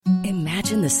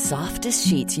Imagine the softest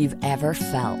sheets you've ever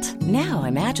felt. Now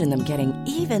imagine them getting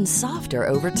even softer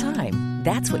over time.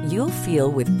 That's what you'll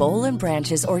feel with Boll and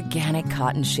Branch's organic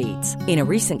cotton sheets. In a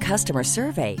recent customer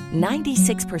survey,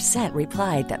 96%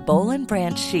 replied that Boll and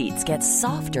Branch sheets get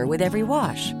softer with every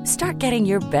wash. Start getting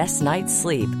your best night's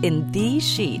sleep in these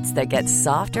sheets that get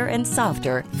softer and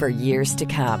softer for years to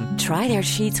come. Try their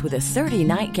sheets with a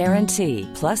 30-night guarantee.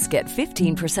 Plus, get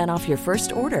 15% off your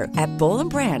first order at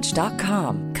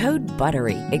bollandbranch.com. Code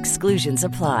BUTTERY. Exclusions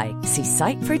apply. See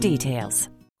site for details.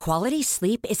 Quality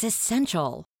sleep is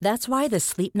essential. That's why the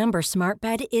Sleep Number Smart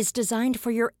Bed is designed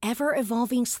for your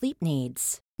ever-evolving sleep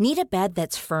needs. Need a bed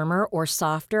that's firmer or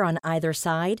softer on either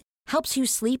side? Helps you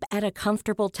sleep at a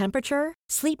comfortable temperature?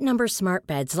 Sleep Number Smart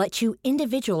Beds let you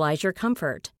individualize your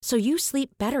comfort, so you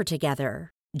sleep better together.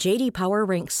 J.D. Power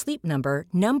ranks Sleep Number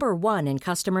number 1 in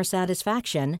customer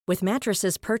satisfaction with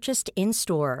mattresses purchased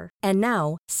in-store. And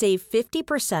now, save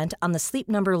 50% on the Sleep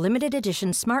Number Limited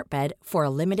Edition Smart Bed for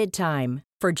a limited time.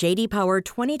 For J.D. Power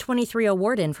 2023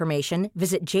 award information,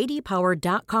 visit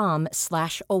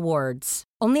jdpower.com/awards.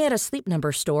 Only at a Sleep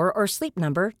Number store or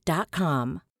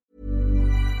sleepnumber.com.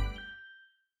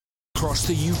 Across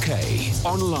the UK,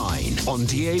 online, on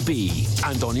DAB,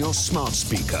 and on your smart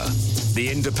speaker. The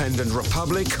Independent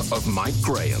Republic of Mike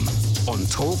Graham on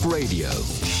Talk Radio.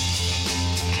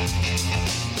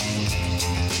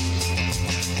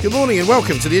 Good morning and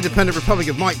welcome to the Independent Republic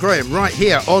of Mike Graham right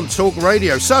here on Talk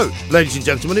Radio. So, ladies and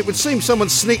gentlemen, it would seem someone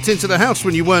sneaked into the house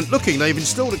when you weren't looking. They've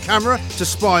installed a camera to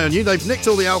spy on you, they've nicked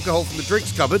all the alcohol from the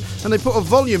drinks cupboard, and they put a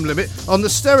volume limit on the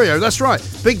stereo. That's right,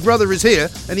 Big Brother is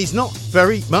here, and he's not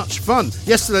very much fun.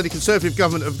 Yesterday, the Conservative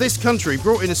government of this country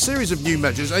brought in a series of new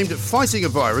measures aimed at fighting a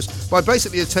virus by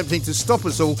basically attempting to stop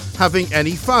us all having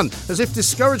any fun. As if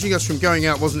discouraging us from going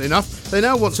out wasn't enough, they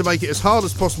now want to make it as hard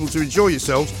as possible to enjoy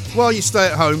yourselves while you stay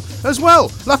at home as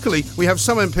well. Luckily, we have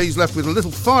some MPs left with a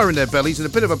little fire in their bellies and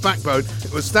a bit of a backbone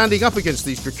that was standing up against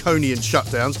these draconian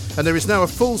shutdowns, and there is now a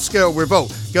full-scale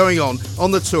revolt going on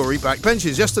the Tory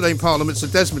backbenches. Yesterday in Parliament, Sir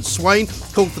Desmond Swayne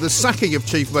called for the sacking of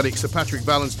Chief Medic Sir Patrick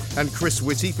Vallance and Chris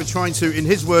Whitty for trying to, in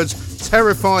his words,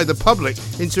 terrify the public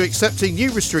into accepting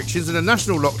new restrictions and a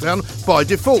national lockdown by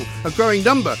default. A growing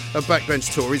number of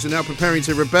backbench Tories are now preparing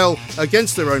to rebel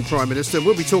against their own Prime Minister.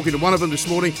 We'll be talking to one of them this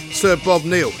morning, Sir Bob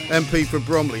Neill, MP for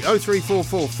Bromley.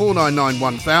 0344 499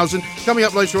 1000. Coming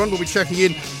up later on, we'll be checking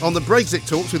in on the Brexit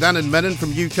talks with Anand Menon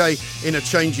from UK in a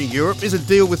changing Europe. Is a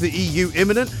deal with the EU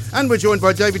imminent? And we're joined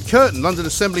by David Curtin, London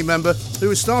Assembly member, who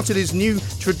has started his new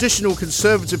traditional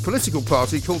Conservative political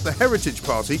party called the Heritage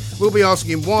Party. We'll be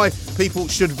asking him why people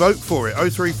should vote for it.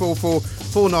 0344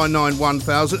 499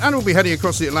 1000. And we'll be heading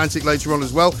across the Atlantic later on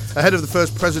as well, ahead of the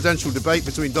first presidential debate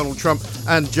between Donald Trump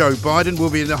and Joe Biden. We'll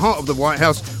be in the heart of the White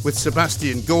House with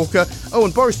Sebastian Gorka. Oh,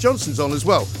 and Boris Johnson's on as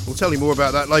well. We'll tell you more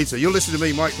about that later. You'll listen to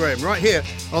me, Mike Graham, right here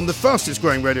on the fastest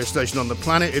growing radio station on the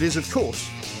planet. It is, of course,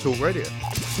 Talk Radio.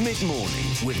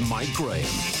 Mid-morning with Mike Graham.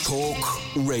 Talk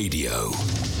Radio.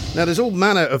 Now, there's all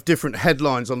manner of different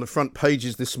headlines on the front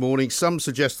pages this morning, some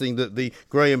suggesting that the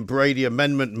Graham-Brady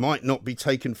amendment might not be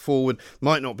taken forward,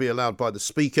 might not be allowed by the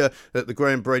Speaker, that the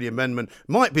Graham-Brady amendment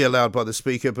might be allowed by the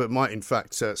Speaker, but might in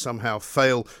fact somehow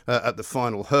fail at the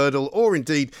final hurdle, or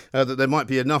indeed that there might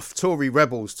be enough Tory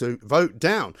rebels to vote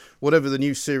down whatever the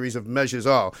new series of measures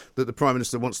are that the Prime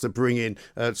Minister wants to bring in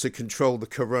to control the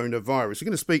coronavirus. We're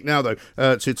going to speak now, though,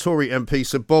 to Tory MP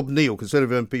Sir Bob Neill,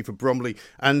 Conservative MP for Bromley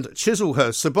and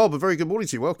Chislehurst. Sir Bob, a very good morning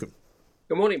to you. Welcome.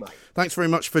 Good morning, Mike. Thanks very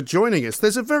much for joining us.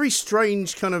 There's a very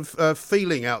strange kind of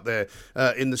feeling out there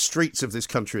in the streets of this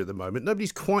country at the moment.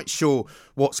 Nobody's quite sure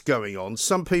what's going on.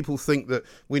 Some people think that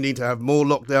we need to have more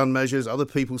lockdown measures. Other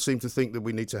people seem to think that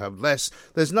we need to have less.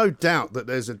 There's no doubt that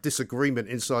there's a disagreement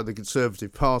inside the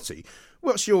Conservative Party.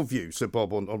 What's your view, Sir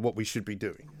Bob, on what we should be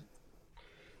doing?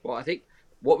 Well, I think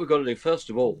what we've got to do,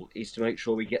 first of all, is to make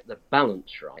sure we get the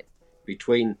balance right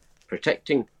between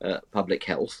protecting public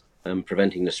health and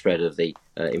preventing the spread of the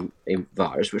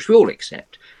virus, which we all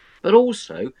accept, but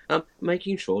also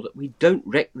making sure that we don't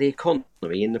wreck the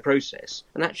economy in the process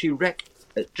and actually wreck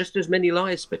just as many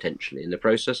lives potentially in the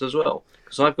process as well.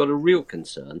 Because I've got a real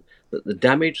concern that the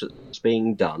damage that's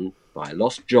being done by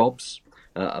lost jobs,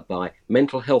 by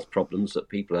mental health problems that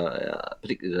people,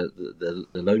 particularly the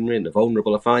lonely and the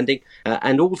vulnerable, are finding,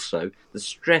 and also the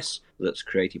stress that's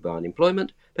created by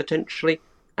unemployment potentially,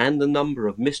 and the number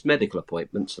of missed medical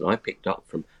appointments that I picked up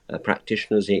from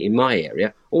practitioners in my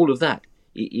area, all of that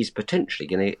is potentially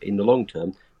going to, in the long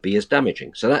term, be as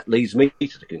damaging. So that leads me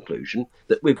to the conclusion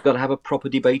that we've got to have a proper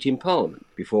debate in Parliament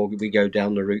before we go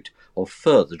down the route of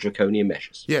further draconian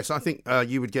measures. Yes, I think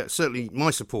you would get certainly my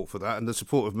support for that and the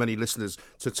support of many listeners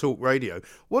to Talk Radio.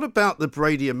 What about the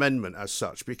Brady Amendment as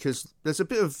such? Because there's a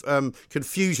bit of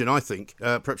confusion, I think,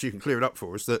 perhaps you can clear it up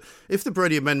for us, that if the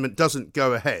Brady Amendment doesn't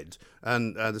go ahead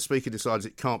and the Speaker decides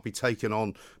it can't be taken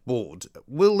on board,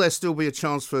 will there still be a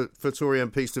chance for Tory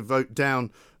MPs to vote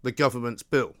down the government's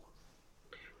bill?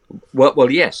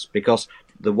 Well, yes, because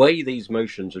the way these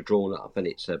motions are drawn up, and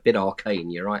it's a bit arcane,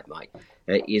 you're right, Mike,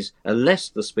 is unless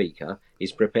the Speaker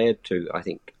is prepared to, I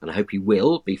think, and I hope he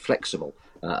will, be flexible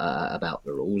about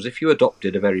the rules, if you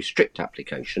adopted a very strict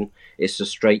application, it's a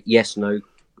straight yes-no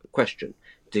question.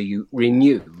 Do you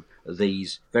renew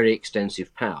these very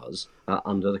extensive powers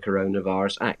under the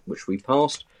Coronavirus Act, which we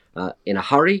passed in a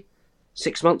hurry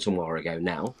 6 months or more ago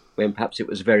now, when perhaps it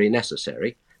was very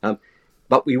necessary.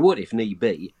 But we would, if need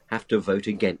be, have to vote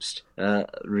against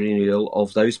renewal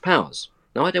of those powers.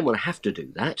 Now, I don't want to have to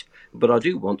do that, but I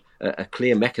do want a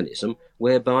clear mechanism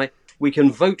whereby we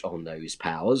can vote on those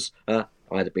powers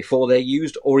either before they're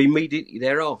used or immediately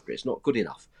thereafter. It's not good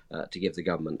enough to give the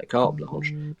government a carte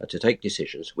blanche to take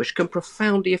decisions which can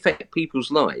profoundly affect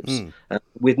people's lives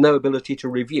with no ability to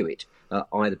review it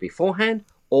either beforehand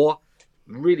or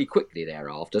really quickly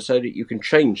thereafter, so that you can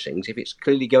change things if it's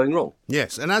clearly going wrong.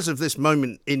 Yes, and as of this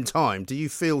moment in time, do you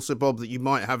feel, Sir Bob, that you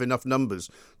might have enough numbers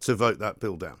to vote that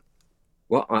bill down?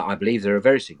 Well, I believe there are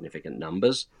very significant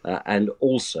numbers, and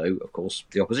also, of course,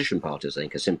 the opposition parties, I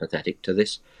think, are sympathetic to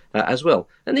this as well.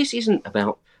 And this isn't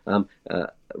about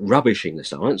rubbishing the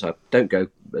science. I don't go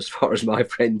as far as my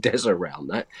friend Des around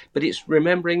that, but it's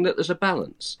remembering that there's a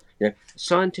balance. You know,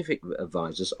 scientific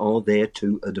advisors are there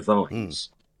to advise.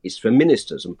 It's for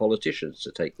ministers and politicians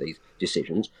to take these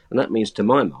decisions, and that means, to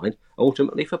my mind,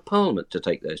 ultimately for Parliament to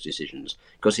take those decisions,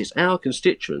 because it's our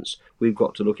constituents we've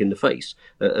got to look in the face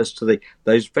as to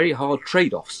those very hard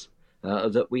trade-offs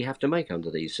that we have to make under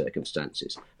these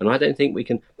circumstances. And I don't think we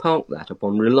can park that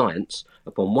upon reliance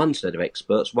upon one set of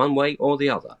experts, one way or the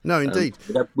other. No, indeed.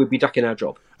 We'd be ducking our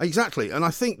job. Exactly, and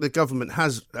I think the government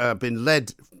has been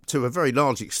led to a very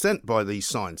large extent by these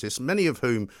scientists, many of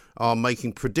whom are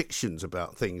making predictions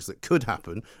about things that could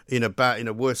happen in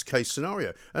a worst case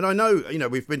scenario. And I know,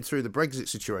 we've been through the Brexit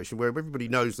situation where everybody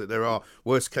knows that there are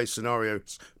worst case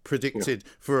scenarios predicted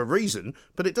for a reason,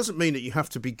 but it doesn't mean that you have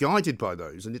to be guided by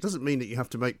those, and it doesn't mean that you have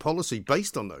to make policy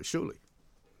based on those, surely.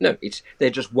 No, they're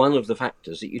just one of the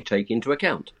factors that you take into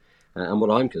account. And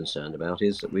what I'm concerned about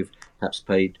is that we've perhaps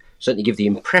certainly give the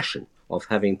impression of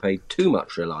having paid too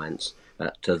much reliance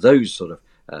to those sort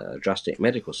of drastic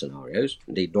medical scenarios.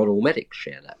 Indeed, not all medics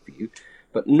share that view,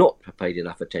 but not paid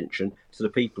enough attention to the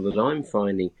people that I'm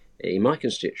finding in my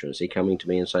constituency coming to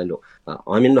me and saying, look,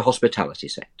 I'm in the hospitality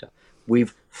sector.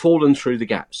 We've fallen through the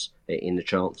gaps in the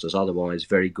Chancellor's otherwise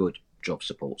very good job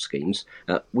support schemes.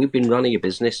 We've been running a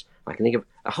business. I can think of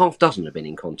a half dozen have been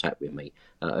in contact with me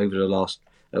over the last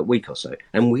week or so,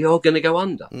 and we are going to go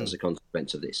under as a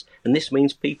consequence of this. And this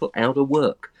means people out of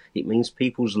work. It means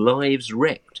people's lives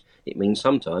wrecked. It means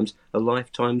sometimes a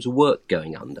lifetime's work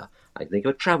going under. I think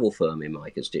of a travel firm in my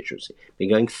constituency, been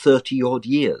going 30-odd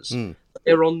years.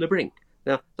 They're on the brink.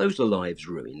 Now, those are lives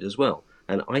ruined as well.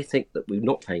 And I think that we're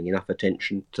not paying enough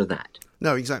attention to that.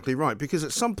 No, exactly right. Because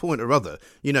at some point or other,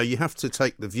 you have to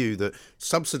take the view that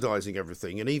subsidising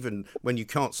everything, and even when you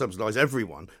can't subsidise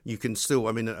everyone, you can still,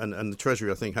 and the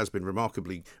Treasury, I think, has been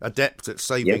remarkably adept at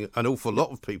saving an awful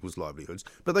lot of people's livelihoods,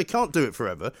 but they can't do it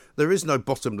forever. There is no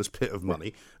bottomless pit of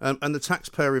money, and the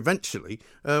taxpayer eventually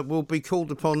will be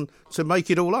called upon to make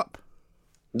it all up.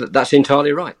 That's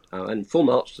entirely right. And full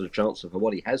marks to the Chancellor for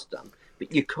what he has done.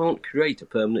 But you can't create a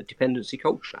permanent dependency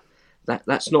culture.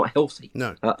 That's not healthy.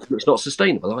 No. It's not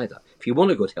sustainable either. If you want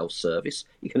a good health service,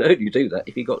 you can only do that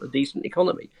if you've got a decent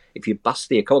economy. If you bust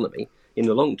the economy, in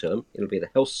the long term, it'll be the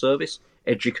health service,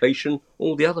 education,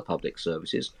 all the other public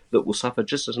services that will suffer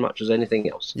just as much as anything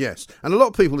else. Yes, and a lot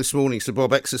of people this morning, Sir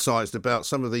Bob, exercised about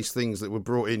some of these things that were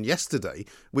brought in yesterday,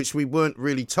 which we weren't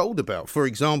really told about. For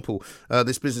example,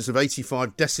 this business of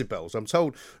 85 decibels. I'm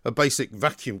told a basic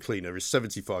vacuum cleaner is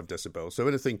 75 decibels, so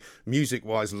anything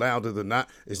music-wise louder than that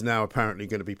is now apparently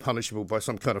going to be punishable by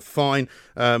some kind of fine.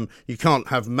 You can't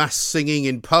have mass singing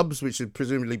in pubs, which is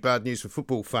presumably bad news for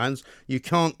football fans. You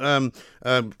can't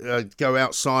go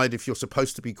outside if you're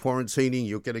supposed to be quarantining.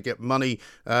 You're going to get money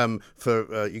you're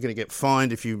going to get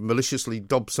fined if you maliciously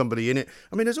dob somebody in it.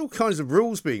 I mean, there's all kinds of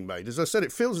rules being made. As I said,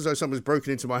 it feels as though someone's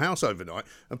broken into my house overnight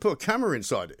and put a camera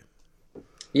inside it.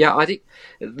 Yeah, I think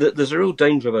there's a real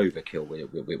danger of overkill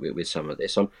with some of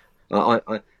this.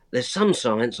 there's some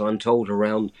science, I'm told,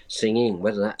 around singing,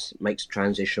 whether that makes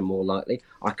transition more likely.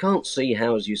 I can't see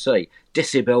how, as you say,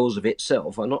 decibels of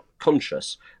itself are not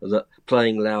conscious that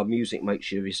playing loud music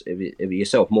makes you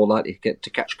yourself more likely to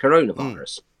catch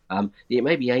coronavirus. It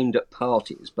may be aimed at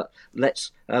parties, but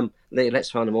let's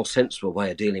find a more sensible way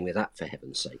of dealing with that, for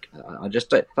heaven's sake. I just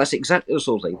don't. That's exactly the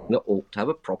sort of thing that ought to have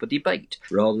a proper debate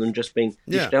rather than just being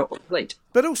dished out on a plate.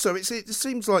 But also, it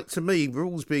seems like to me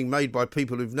rules being made by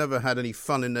people who've never had any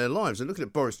fun in their lives. And looking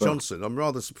at Boris Johnson, I'm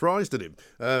rather surprised at him.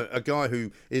 A guy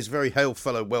who is very hail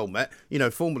fellow, well met.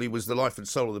 Formerly was the life and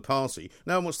soul of the party.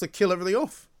 Now wants to kill everything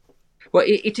off. Well,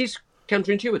 it is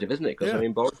counterintuitive, isn't it?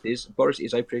 Because Boris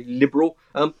is a pretty liberal,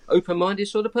 open-minded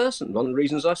sort of person. One of the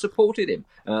reasons I supported him.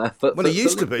 He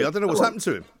used to be. I don't know what's happened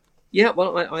to him. Yeah,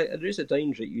 well, there is a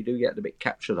danger that you do get a bit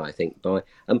captured, I think, by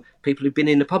people who've been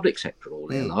in the public sector all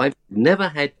their life, never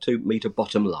had to meet a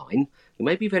bottom line, who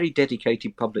may be very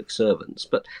dedicated public servants,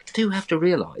 but do have to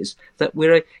realise that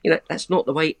that's not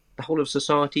the way the whole of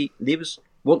society lives,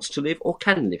 wants to live, or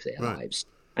can live their lives.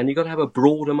 And you've got to have a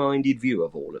broader-minded view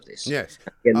of all of this. Yes.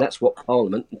 And that's what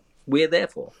Parliament, we're there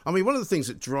for. I mean, one of the things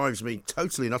that drives me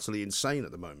totally and utterly insane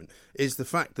at the moment is the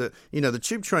fact that, the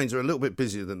tube trains are a little bit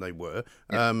busier than they were,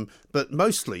 but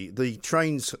mostly the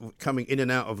trains coming in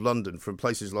and out of London from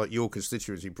places like your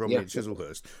constituency, Bromley and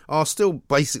Chislehurst, are still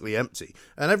basically empty.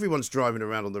 And everyone's driving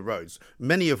around on the roads,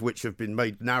 many of which have been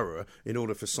made narrower in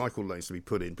order for cycle lanes to be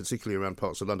put in, particularly around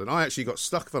parts of London. I actually got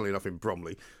stuck, funnily enough, in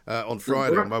Bromley on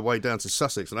Friday on my way down to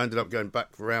Sussex, and I ended up going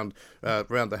back around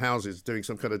the houses doing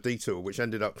some kind of detour, which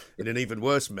ended up in an even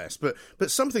worse mess. But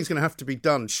something's going to have to be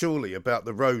done, surely, about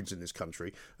the roads in this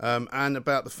country, and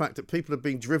about the fact that people are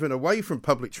being driven away from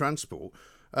public transport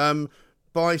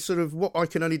by sort of what I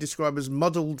can only describe as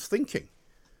muddled thinking.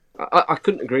 I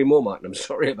couldn't agree more, Mike. I'm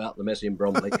sorry about the mess in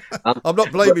Bromley. I'm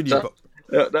not blaming you.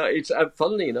 No, it's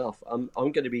funnily enough, I'm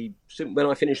going to be, when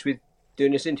I finish with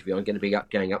doing this interview, I'm going to be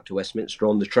going up to Westminster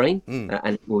on the train,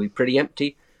 and it will be pretty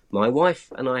empty. My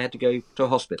wife and I had to go to a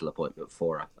hospital appointment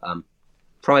for her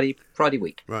Friday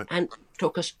week, and it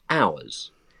took us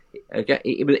hours. Okay,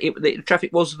 the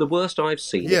traffic was the worst I've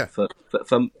seen it for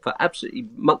absolutely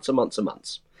months and months and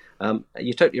months.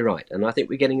 You're totally right, and I think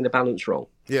we're getting the balance wrong.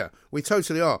 Yeah, we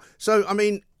totally are. So, I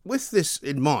mean, with this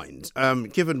in mind,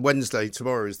 given Wednesday,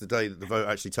 tomorrow is the day that the vote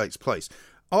actually takes place,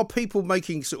 are people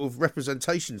making sort of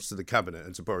representations to the Cabinet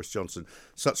and to Boris Johnson,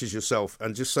 such as yourself,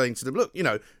 and just saying to them, look,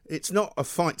 it's not a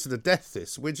fight to the death,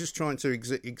 this. We're just trying to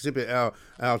exhibit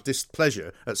our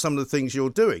displeasure at some of the things you're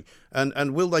doing.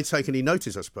 And will they take any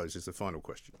notice, I suppose, is the final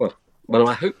question. Well,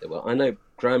 I hope they will. I know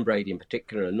Graham Brady in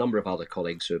particular and a number of other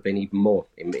colleagues who have been even more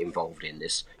involved in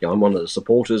this. I'm one of the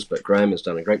supporters, but Graham has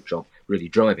done a great job really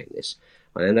driving this.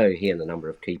 I know he and a number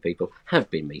of key people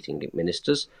have been meeting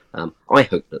ministers. I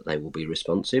hope that they will be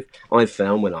responsive. I've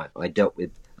found when I dealt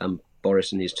with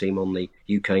Boris and his team on the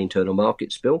UK Internal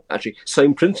Markets Bill, actually,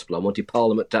 same principle. I wanted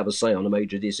Parliament to have a say on a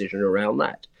major decision around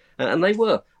that. And they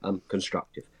were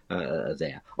constructive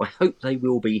there. I hope they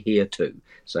will be here too.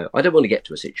 So I don't want to get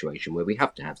to a situation where we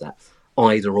have to have that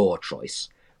either-or choice,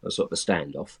 a sort of a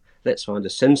standoff. Let's find a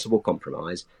sensible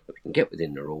compromise that we can get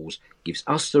within the rules, gives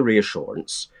us the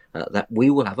reassurance that we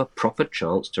will have a proper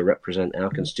chance to represent our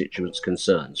constituents'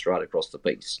 concerns right across the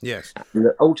piece. Yes. And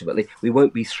that ultimately, we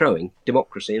won't be throwing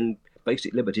democracy and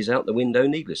basic liberties out the window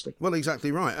needlessly. Well,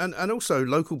 exactly right. And also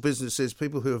local businesses,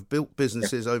 people who have built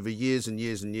businesses over years and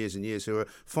years and years and years, who are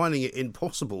finding it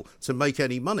impossible to make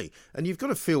any money. And you've got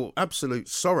to feel absolute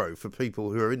sorrow for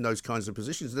people who are in those kinds of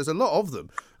positions. There's a lot of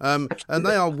them. And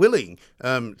they are willing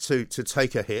to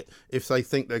take a hit if they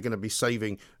think they're going to be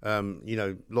saving,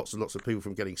 lots and lots of people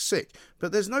from getting sick.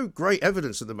 But there's no great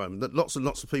evidence at the moment that lots and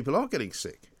lots of people are getting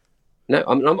sick. No,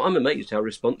 I'm amazed how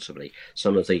responsibly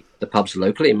some of the pubs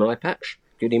locally in my patch,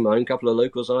 including my own couple of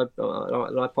locals I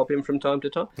pop in from time to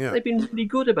time, they've been really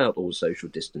good about all social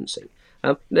distancing.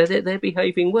 They're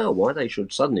behaving well. Why they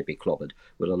should suddenly be clobbered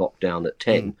with a lockdown at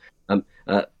 10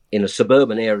 in a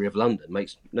suburban area of London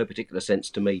makes no particular sense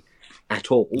to me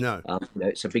at all. No.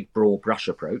 It's a big broad brush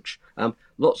approach.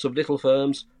 Lots of little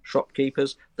firms,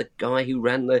 shopkeepers, the guy who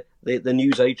ran the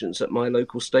news agents at my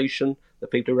local station, the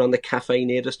people who run the cafe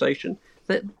near the station,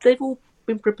 they've all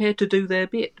been prepared to do their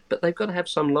bit, but they've got to have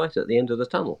some light at the end of the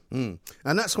tunnel. And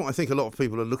that's what I think a lot of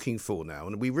people are looking for now.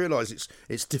 And we realise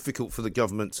it's difficult for the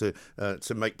government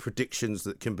to make predictions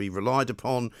that can be relied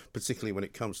upon, particularly when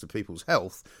it comes to people's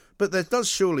health. But there does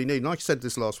surely need, like I said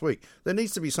this last week, there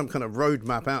needs to be some kind of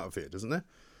roadmap out of it, doesn't there?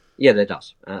 Yeah, there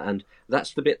does. And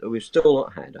that's the bit that we've still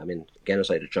not had. I mean, again, I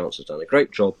say the Chancellor's done a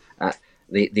great job at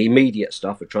the immediate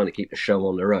stuff of trying to keep the show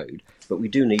on the road, but we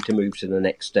do need to move to the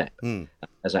next step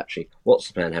as actually what's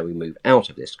the plan, how we move out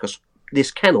of this, because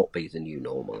this cannot be the new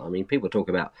normal. I mean, people talk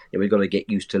about we've got to get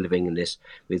used to living in this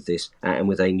with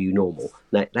a new normal.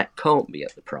 Now, that can't be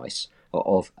at the price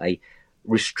of a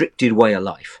restricted way of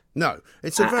life. No,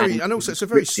 it's a very and also it's a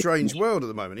very strange world at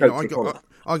the moment. You know,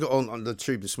 I got on the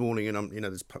tube this morning, and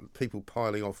there's people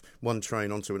piling off one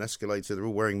train onto an escalator. They're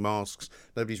all wearing masks.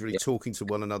 Nobody's really talking to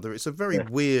one another. It's a very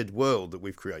weird world that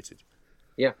we've created.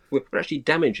 Yeah, we're actually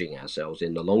damaging ourselves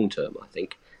in the long term, I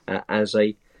think, as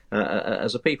a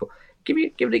people. Give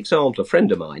an example. A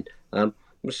friend of mine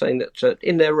was saying that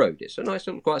in their road, it's a nice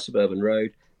little quite suburban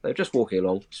road. They were just walking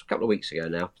along, it's a couple of weeks ago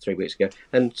now, 3 weeks ago,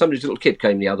 and somebody's little kid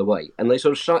came the other way, and they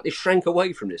sort of slightly shrank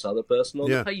away from this other person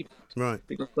on the pavement. Right.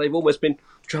 Because they've almost been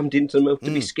drummed into them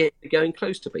to be scared of going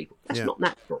close to people. That's not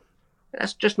natural.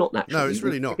 That's just not natural. No, it's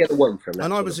really not. Get away from that.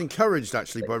 And I was encouraged,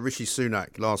 actually, by Rishi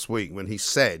Sunak last week when he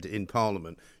said in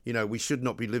Parliament, we should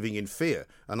not be living in fear.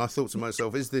 And I thought to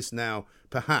myself, is this now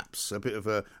perhaps a bit of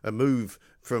a move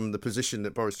from the position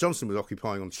that Boris Johnson was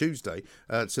occupying on Tuesday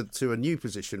to a new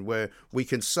position where we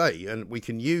can say and we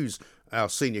can use our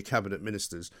senior cabinet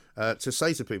ministers to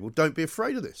say to people, don't be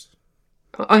afraid of this?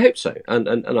 I hope so. And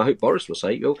I hope Boris will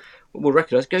say, will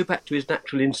recognise, go back to his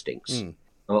natural instincts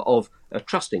of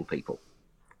trusting people.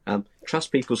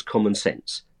 Trust people's common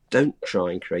sense. Don't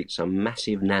try and create some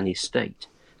massive nanny state.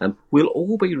 We'll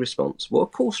all be responsible.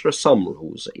 Of course, there are some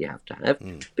rules that you have to have.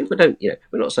 People don't,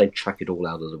 we're not saying chuck it all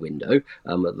out of the window,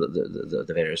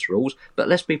 the various rules, but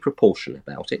let's be proportionate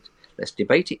about it. Let's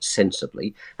debate it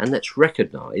sensibly, and let's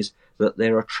recognise that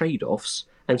there are trade-offs,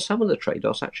 and some of the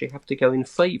trade-offs actually have to go in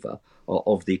favour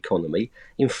of the economy,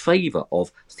 in favour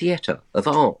of theatre, of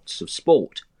arts, of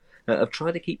sport, of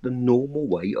trying to keep the normal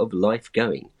way of life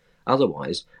going.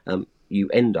 Otherwise, you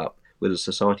end up with a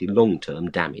society long-term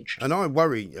damaged. And I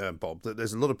worry, Bob, that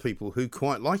there's a lot of people who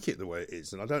quite like it the way it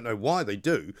is, and I don't know why they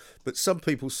do, but some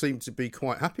people seem to be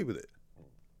quite happy with it.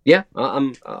 Yeah,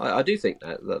 I do think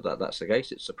that's the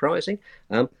case. It's surprising,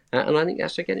 and I think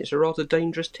it's a rather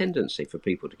dangerous tendency for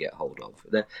people to get hold of.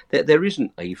 There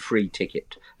isn't a free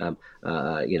ticket,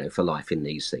 for life in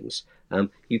these things.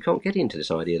 You can't get into this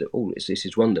idea that this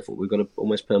is wonderful. We've got an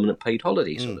almost permanent paid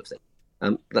holiday sort of thing.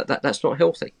 That's not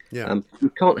healthy. Yeah. You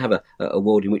can't have a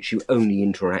world in which you only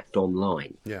interact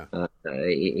online. Yeah.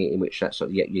 In which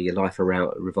your life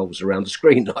revolves around the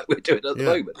screen like we're doing at the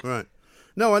moment. Right.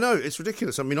 No, I know, it's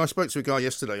ridiculous. I mean, I spoke to a guy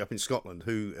yesterday up in Scotland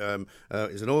who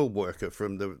is an oil worker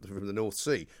from the North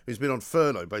Sea, who's been on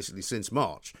furlough basically since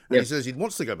March. And he says he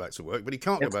wants to go back to work, but he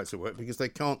can't go back to work because they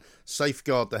can't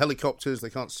safeguard the helicopters, they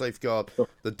can't safeguard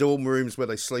the dorm rooms where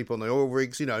they sleep on the oil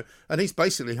rigs, and he's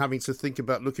basically having to think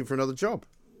about looking for another job.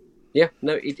 Yeah,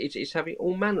 no, it's having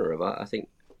all manner of, I think,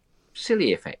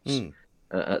 silly effects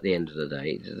at the end of the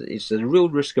day. It's a real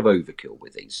risk of overkill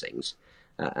with these things.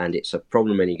 And it's a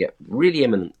problem when you get really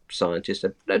eminent scientists,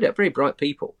 no doubt very bright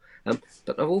people.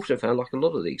 But I've also found, like a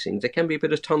lot of these things, there can be a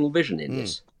bit of tunnel vision in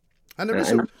this. And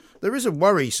there is a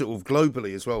worry sort of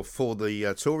globally as well for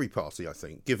the Tory party, I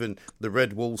think, given the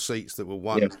red wall seats that were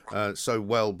won so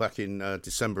well back in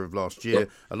December of last year.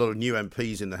 A lot of new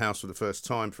MPs in the House for the first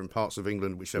time from parts of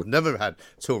England which have never had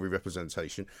Tory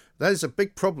representation. That is a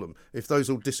big problem if those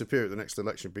all disappear at the next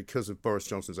election because of Boris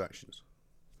Johnson's actions.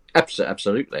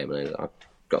 Absolutely. I mean, I've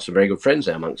got some very good friends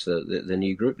there amongst the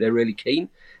new group. They're really keen,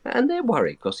 and they're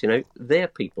worried because their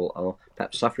people are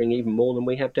perhaps suffering even more than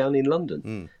we have down in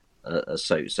London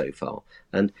so far.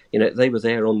 And they were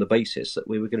there on the basis that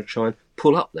we were going to try and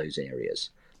pull up those areas,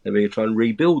 that we were going to try and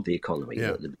rebuild the economy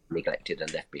that had been neglected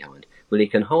and left behind. Well, you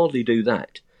can hardly do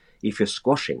that if you're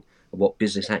squashing what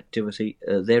business activity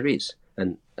there is.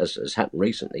 And as has happened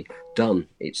recently,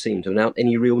 it seemed, without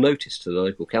any real notice to the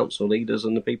local council leaders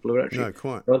and the people who are actually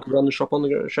trying to run the show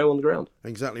on the ground.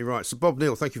 Exactly right. So Bob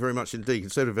Neill, thank you very much indeed,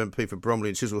 Conservative MP for Bromley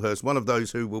and Chislehurst, one of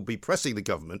those who will be pressing the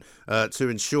government to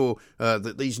ensure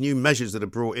that these new measures that are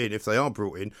brought in, if they are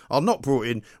brought in, are not brought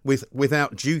in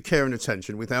without due care and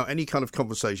attention, without any kind of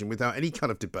conversation, without any kind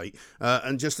of debate,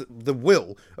 and just the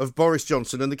will of Boris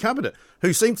Johnson and the Cabinet,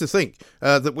 who seem to think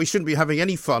that we shouldn't be having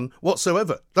any fun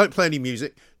whatsoever. Don't play any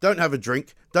music, don't have a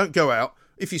drink, don't go out.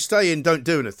 If you stay in, don't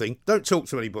do anything, don't talk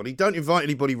to anybody, don't invite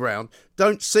anybody round,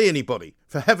 don't see anybody.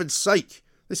 For heaven's sake,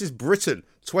 this is Britain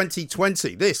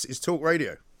 2020. This is Talk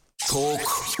Radio. Talk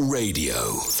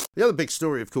Radio. The other big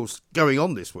story, of course, going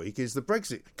on this week is the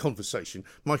Brexit conversation.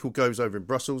 Michael Gove's over in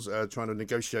Brussels trying to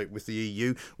negotiate with the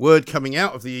EU. Word coming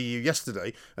out of the EU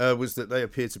yesterday was that they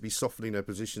appear to be softening their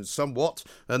positions somewhat,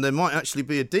 and there might actually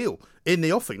be a deal in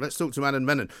the offing. Let's talk to Anand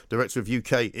Menon, Director of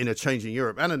UK in a Changing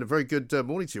Europe. Anand, a very good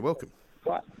morning to you. Welcome.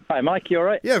 Hi, Mike, you all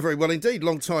right? Yeah, very well indeed.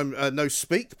 Long time no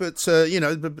speak, but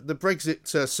the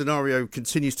Brexit scenario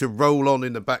continues to roll on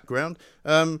in the background.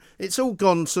 It's all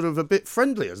gone sort of a bit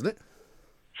friendly, hasn't it?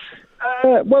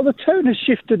 Well, the tone has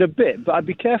shifted a bit, but I'd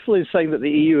be careful in saying that the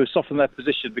EU has softened their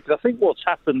position, because I think what's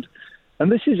happened,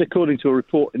 and this is according to a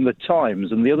report in the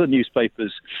Times, and the other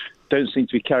newspapers don't seem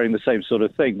to be carrying the same sort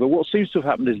of thing, but what seems to have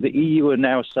happened is the EU are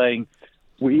now saying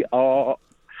we are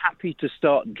happy to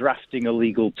start drafting a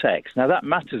legal text. Now, that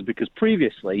matters because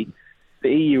previously the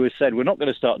EU has said we're not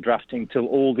going to start drafting till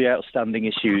all the outstanding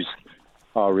issues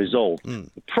are resolved.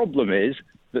 The problem is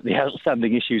that the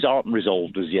outstanding issues aren't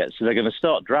resolved as yet, so they're going to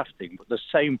start drafting, but the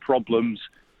same problems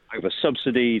over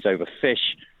subsidies, over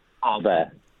fish, are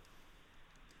there.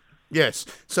 Yes.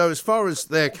 So as far as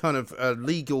their kind of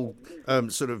legal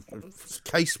sort of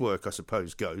casework, I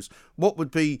suppose, goes, what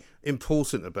would be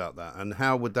important about that, and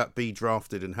how would that be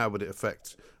drafted, and how would it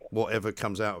affect whatever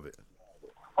comes out of it?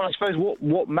 Well, I suppose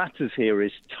what matters here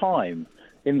is time,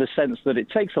 in the sense that it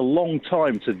takes a long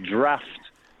time to draft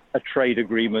a trade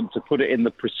agreement, to put it in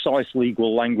the precise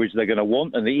legal language they're going to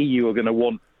want, and the EU are going to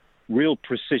want real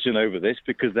precision over this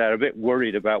because they're a bit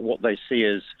worried about what they see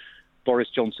as Boris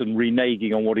Johnson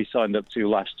reneging on what he signed up to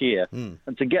last year.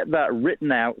 And to get that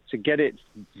written out, to get it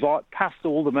past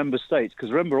all the member states, because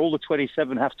remember, all the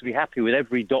 27 have to be happy with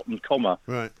every dot and comma,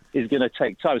 is going to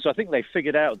take time. So I think they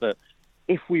figured out that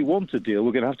if we want a deal,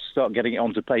 we're going to have to start getting it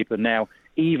onto paper now,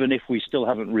 even if we still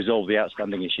haven't resolved the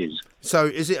outstanding issues. So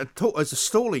is it as a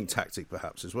stalling tactic,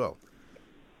 perhaps, as well?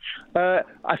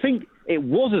 I think it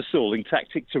was a stalling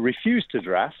tactic to refuse to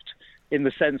draft, in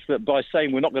the sense that by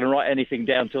saying we're not going to write anything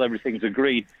down till everything's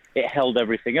agreed, it held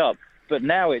everything up. But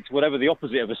now it's whatever the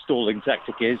opposite of a stalling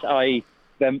tactic is, i.e.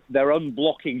 they're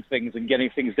unblocking things and getting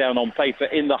things down on paper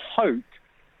in the hope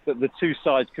that the two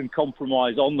sides can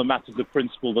compromise on the matters of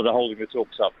principle that are holding the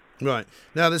talks up. Right.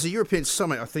 Now, there's a European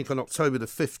summit, I think, on October the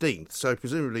 15th, so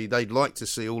presumably they'd like to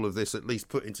see all of this at least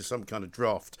put into some kind of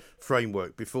draft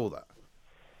framework before that.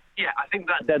 Yeah, I think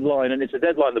that deadline, and it's a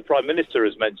deadline the Prime Minister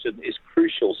has mentioned, is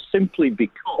crucial simply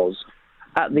because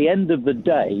at the end of the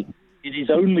day, it is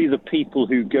only the people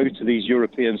who go to these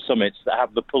European summits that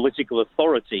have the political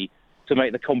authority to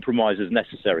make the compromises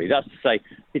necessary. That's to say,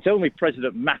 it's only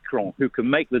President Macron who can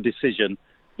make the decision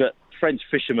that French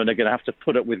fishermen are going to have to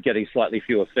put up with getting slightly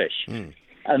fewer fish.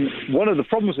 And one of the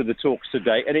problems with the talks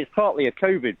today, and it's partly a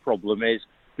COVID problem, is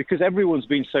because everyone's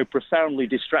been so profoundly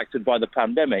distracted by the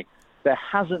pandemic, there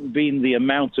hasn't been the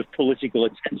amount of political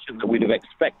attention that we'd have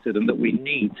expected and that we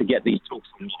need to get these talks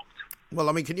unlocked. Well,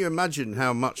 I mean, can you imagine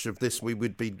how much of this we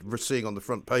would be seeing on the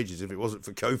front pages if it wasn't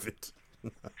for COVID?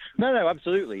 No,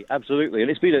 absolutely. And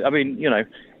it's been, I mean, you know,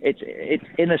 it's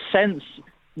in a sense,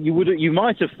 you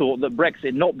might have thought that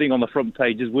Brexit not being on the front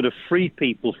pages would have freed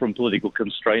people from political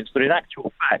constraints, but in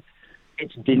actual fact,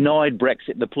 it's denied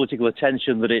Brexit the political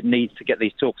attention that it needs to get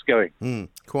these talks going.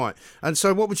 Quite. And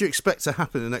so what would you expect to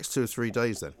happen in the next 2 or 3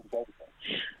 days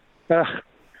then?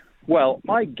 Well,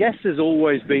 my guess has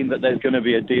always been that there's going to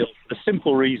be a deal for the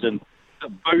simple reason that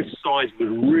both sides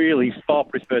would really far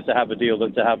prefer to have a deal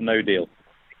than to have no deal.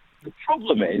 The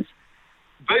problem is,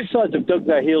 both sides have dug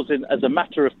their heels in as a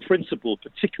matter of principle,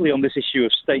 particularly on this issue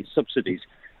of state subsidies.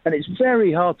 And it's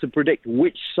very hard to predict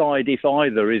which side, if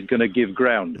either, is going to give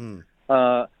ground.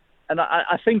 And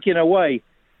I think, in a way,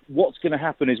 what's going to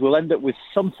happen is we'll end up with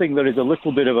something that is a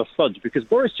little bit of a fudge, because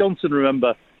Boris Johnson,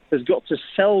 remember, has got to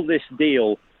sell this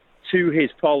deal to his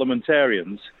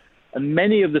parliamentarians, and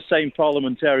many of the same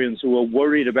parliamentarians who are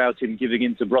worried about him giving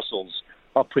in to Brussels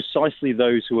are precisely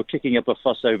those who are kicking up a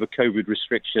fuss over COVID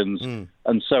restrictions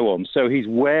and so on. So he's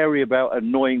wary about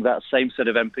annoying that same set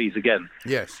of MPs again.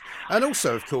 Yes. And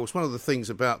also, of course, one of the things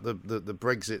about the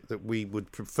Brexit that we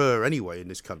would prefer anyway in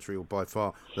this country, or by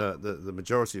far the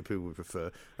majority of people would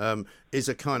prefer, is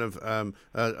a kind of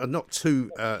a not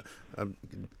too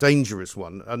dangerous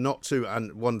one,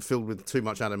 and one filled with too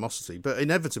much animosity. But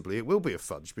inevitably it will be a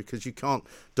fudge, because you can't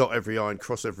dot every I and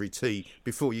cross every T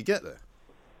before you get there.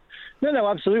 No,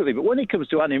 absolutely. But when it comes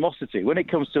to animosity, when it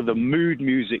comes to the mood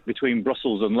music between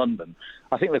Brussels and London,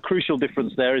 I think the crucial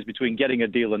difference there is between getting a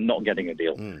deal and not getting a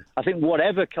deal. I think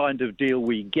whatever kind of deal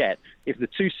we get, if the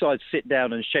two sides sit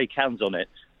down and shake hands on it,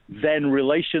 then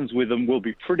relations with them will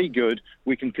be pretty good.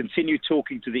 We can continue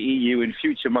talking to the EU in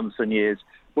future months and years.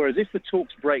 Whereas if the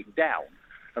talks break down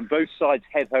and both sides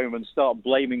head home and start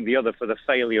blaming the other for the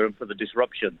failure and for the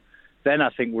disruption, then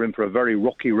I think we're in for a very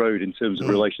rocky road in terms of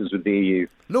relations with the EU.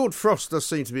 Lord Frost does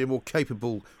seem to be a more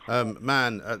capable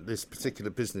man at this particular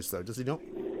business, though, does he not?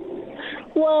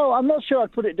 Well, I'm not sure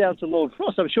I'd put it down to Lord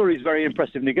Frost. I'm sure he's a very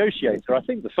impressive negotiator. I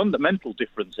think the fundamental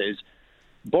difference is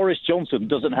Boris Johnson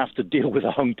doesn't have to deal with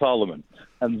a hung parliament.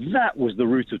 And that was the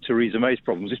root of Theresa May's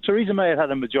problems. If Theresa May had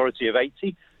a majority of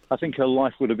 80, I think her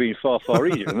life would have been far, far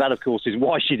easier. And that, of course, is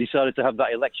why she decided to have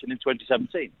that election in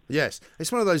 2017. Yes.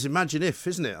 It's one of those imagine if,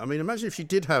 isn't it? I mean, imagine if she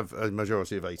did have a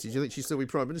majority of 80. Do you think she'd still be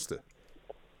Prime Minister?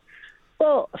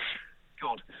 Well,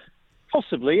 God,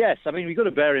 possibly, yes. I mean, we've got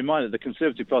to bear in mind that the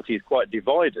Conservative Party is quite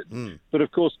divided. But,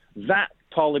 of course, that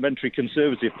parliamentary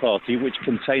Conservative Party, which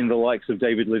contained the likes of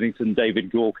David Lidington,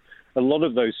 David Gauke, a lot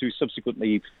of those who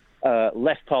subsequently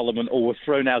left Parliament or were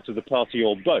thrown out of the party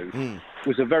or both,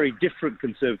 was a very different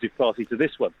Conservative Party to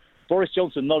this one. Boris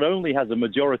Johnson not only has a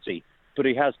majority, but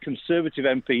he has Conservative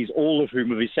MPs, all of whom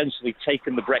have essentially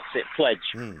taken the Brexit pledge.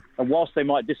 And whilst they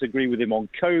might disagree with him on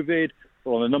COVID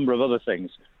or on a number of other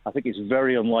things, I think it's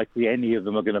very unlikely any of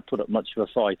them are going to put up much of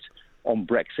a fight on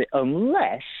Brexit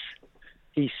unless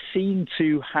he seemed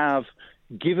to have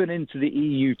given into the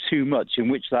EU too much, in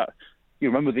which that, you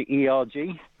remember the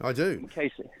ERG? I do. In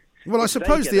case Well, I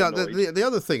suppose the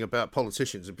other thing about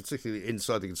politicians, and particularly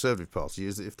inside the Conservative Party,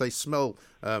 is that if they smell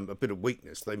a bit of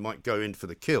weakness, they might go in for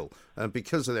the kill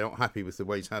because they're not happy with the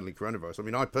way he's handling coronavirus. I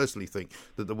mean, I personally think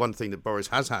that the one thing that Boris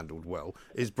has handled well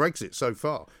is Brexit so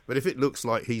far. But if it looks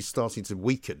like he's starting to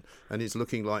weaken and it's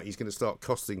looking like he's going to start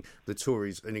costing the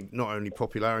Tories not only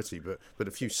popularity but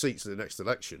a few seats in the next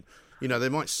election, you know, they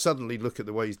might suddenly look at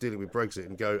the way he's dealing with Brexit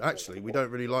and go, actually, we don't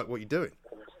really like what you're doing.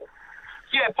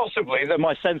 Yeah, possibly.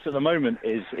 My sense at the moment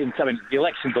is, the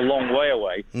election's a long way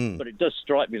away, but it does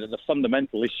strike me that the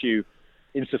fundamental issue,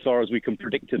 insofar as we can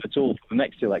predict it at all for the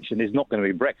next election, is not going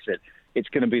to be Brexit. It's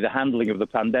going to be the handling of the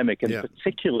pandemic, and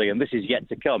particularly, and this is yet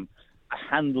to come, a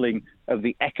handling of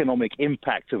the economic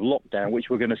impact of lockdown, which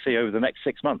we're going to see over the next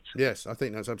 6 months. Yes, I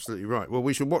think that's absolutely right. Well,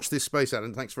 we should watch this space,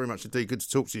 Alan. Thanks very much indeed. Good to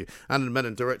talk to you. Alan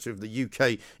Menon, Director of the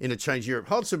UK Interchange Europe.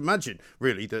 Hard to imagine,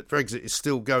 really, that Brexit is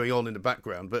still going on in the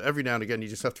background, but every now and again you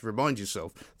just have to remind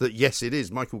yourself that, yes, it is.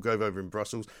 Michael Gove over in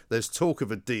Brussels. There's talk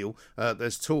of a deal.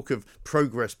 There's talk of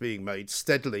progress being made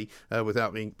steadily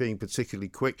without being particularly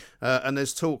quick. And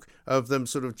there's talk of them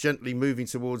sort of gently moving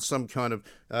towards some kind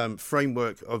of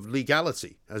framework of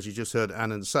legality, as you just heard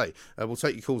Annan say. We'll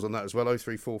take your calls on that as well.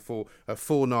 0344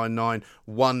 499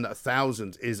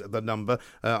 1000 is the number.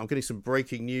 I'm getting some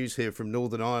breaking news here from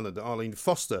Northern Ireland. Arlene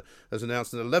Foster has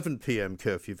announced an 11 p.m.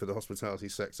 curfew for the hospitality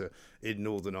sector in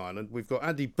Northern Ireland. We've got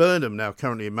Andy Burnham now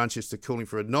currently in Manchester calling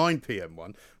for a 9 p.m.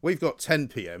 one. We've got 10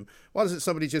 p.m. Why doesn't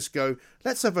somebody just go,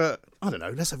 let's have a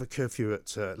curfew at,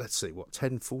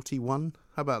 10:41?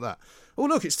 How about that? Oh,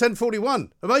 look, it's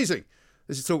 10:41. Amazing.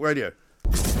 This is Talk Radio.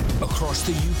 Across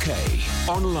the UK,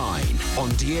 online, on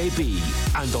DAB,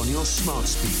 and on your smart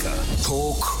speaker.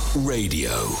 Talk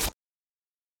Radio.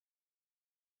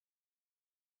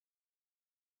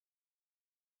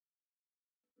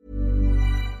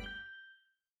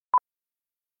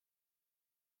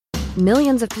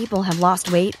 Millions of people have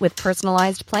lost weight with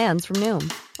personalized plans from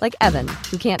Noom. Like Evan,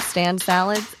 who can't stand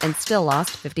salads and still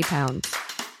lost 50 pounds.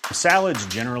 Salads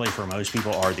generally for most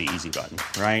people are the easy button,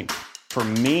 right? For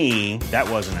me, that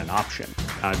wasn't an option.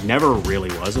 I never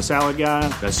really was a salad guy.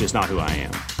 That's just not who I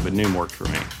am. But Noom worked for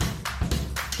me.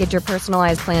 Get your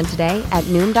personalized plan today at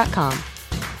Noom.com.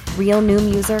 Real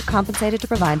Noom user compensated to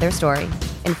provide their story.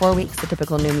 In 4 weeks, the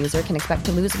typical Noom user can expect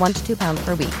to lose 1 to 2 pounds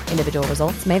per week. Individual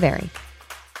results may vary.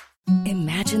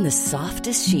 Imagine the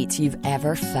softest sheets you've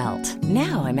ever felt.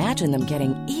 Now imagine them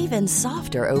getting even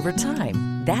softer over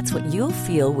time. That's what you'll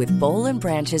feel with Boll &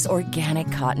 Branch's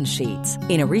organic cotton sheets.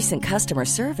 In a recent customer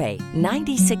survey,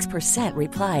 96%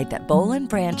 replied that Boll &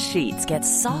 Branch sheets get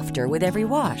softer with every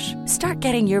wash. Start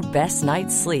getting your best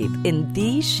night's sleep in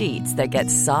these sheets that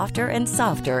get softer and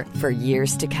softer for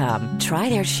years to come. Try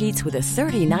their sheets with a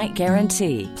 30-night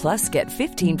guarantee. Plus, get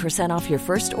 15% off your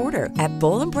first order at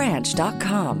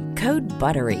bollandbranch.com. Code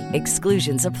BUTTERY.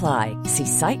 Exclusions apply. See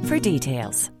site for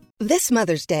details. This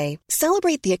Mother's Day,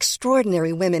 celebrate the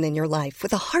extraordinary women in your life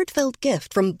with a heartfelt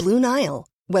gift from Blue Nile.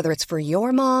 Whether it's for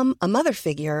your mom, a mother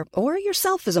figure, or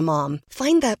yourself as a mom,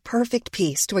 find that perfect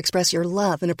piece to express your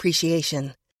love and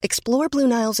appreciation. Explore Blue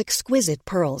Nile's exquisite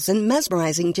pearls and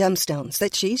mesmerizing gemstones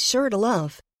that she's sure to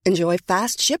love. Enjoy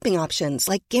fast shipping options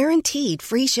like guaranteed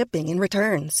free shipping and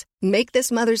returns. Make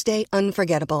this Mother's Day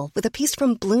unforgettable with a piece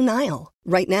from Blue Nile.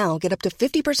 Right now, get up to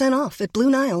 50% off at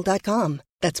BlueNile.com.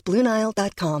 That's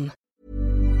BlueNile.com.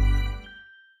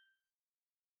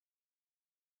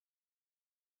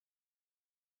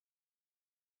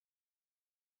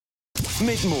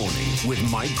 Mid-morning with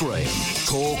Mike Graham.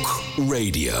 Talk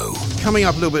Radio. Coming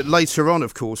up a little bit later on,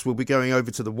 of course, we'll be going over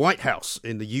to the White House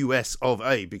in the US of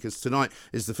A, because tonight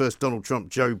is the first Donald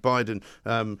Trump-Joe Biden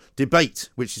debate,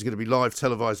 which is going to be live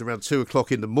televised around 2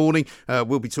 o'clock in the morning.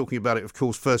 We'll be talking about it, of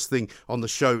course, first thing on the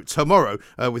show tomorrow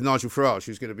with Nigel Farage,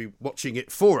 who's going to be watching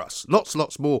it for us.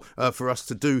 Lots more for us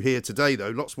to do here today,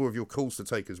 though. Lots more of your calls to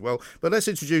take as well. But let's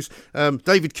introduce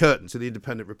David Curtin to the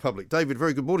Independent Republic. David,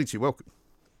 very good morning to you. Welcome.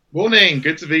 Morning,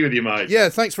 good to be with you, Mike. Yeah,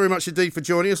 thanks very much indeed for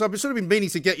joining us. I've been meaning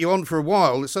to get you on for a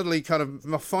while. It suddenly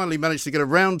finally managed to get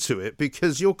around to it,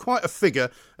 because you're quite a figure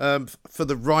for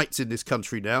the right in this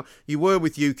country now. You were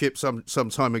with UKIP some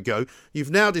time ago.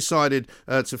 You've now decided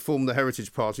to form the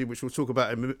Heritage Party, which we'll talk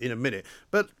about in a minute.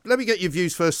 But let me get your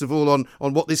views first of all on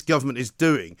what this government is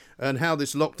doing and how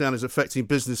this lockdown is affecting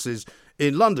businesses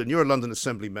in London. You're a London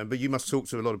Assembly member. You must talk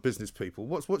to a lot of business people.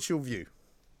 What's your view?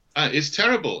 It's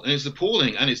terrible and it's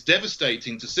appalling and it's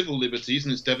devastating to civil liberties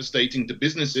and it's devastating to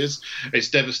businesses. It's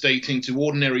devastating to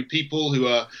ordinary people who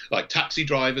are like taxi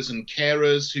drivers and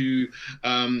carers who,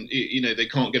 they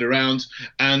can't get around.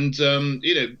 And,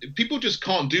 people just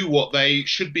can't do what they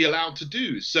should be allowed to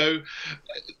do. So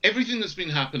everything that's been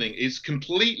happening is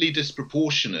completely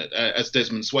disproportionate, as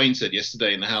Desmond Swayne said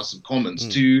yesterday in the House of Commons,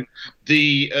 to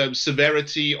the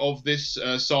severity of this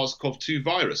SARS-CoV-2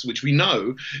 virus, which we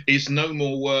know is no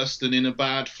more worse than in a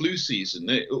bad flu season.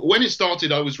 When it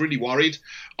started, I was really worried.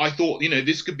 I thought,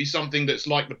 this could be something that's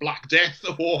like the Black Death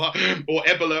or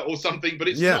Ebola or something, but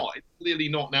it's not. It's clearly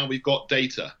not now we've got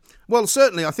data. Well,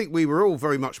 certainly, I think we were all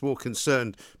very much more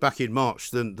concerned back in March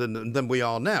than we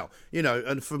are now.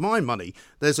 And for my money,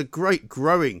 there's a great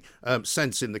growing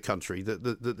sense in the country that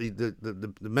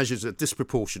the measures are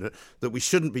disproportionate, that we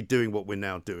shouldn't be doing what we're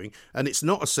now doing, and it's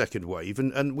not a second wave,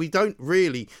 and we don't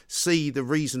really see the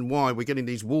reason why we're getting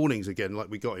these warnings again like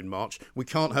we got in March. We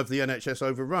can't have the NHS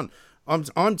overrun.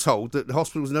 I'm told that the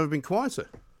hospital's never been quieter.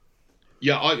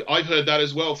 Yeah, I've heard that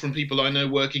as well from people I know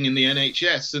working in the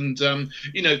NHS. And,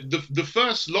 the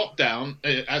first lockdown,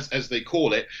 as they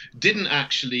call it, didn't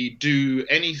actually do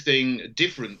anything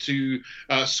different to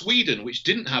Sweden, which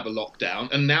didn't have a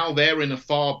lockdown. And now they're in a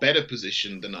far better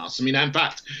position than us. I mean, in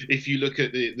fact, if you look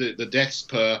at the deaths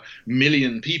per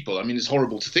million people, I mean, it's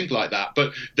horrible to think like that.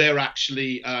 But they're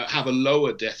actually have a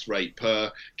lower death rate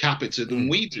per capita than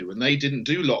we do. And they didn't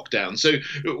do lockdown. So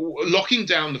locking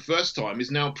down the first time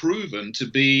is now proven to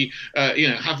be,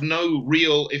 have no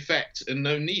real effect and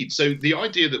no need. So the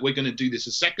idea that we're going to do this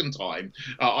a second time,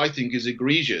 I think is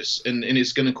egregious and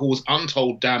it's going to cause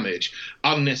untold damage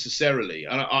unnecessarily.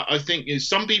 And I think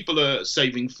some people are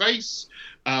saving face.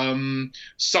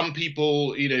 Some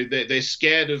people, they're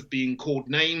scared of being called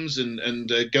names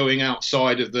and going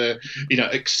outside of the,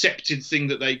 accepted thing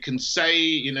that they can say,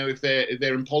 if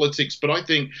they're in politics. But I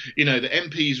think, the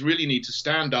MPs really need to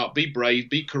stand up, be brave,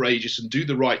 be courageous and do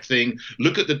the right thing.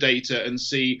 Look at the data and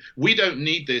see we don't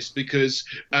need this because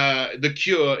the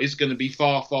cure is going to be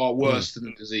far, far worse than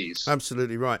the disease.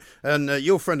 Absolutely right. And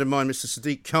your friend of mine, Mr.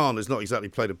 Sadiq Khan, has not exactly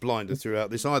played a blinder throughout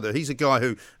this either. He's a guy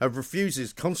who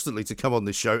refuses constantly to come on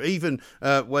this show, even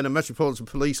when a Metropolitan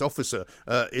Police officer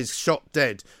is shot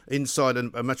dead inside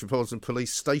a Metropolitan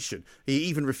Police station. He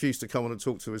even refused to come on and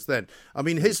talk to us then. I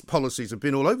mean, his policies have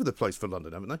been all over the place for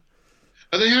London, haven't they?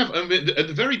 They have. I mean, at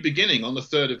the very beginning, on the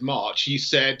 3rd of March, he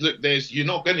said, look, you're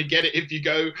not going to get it if you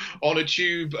go on a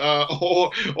tube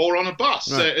or on a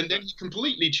bus. Right. And then he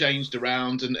completely changed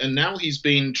around. And now he's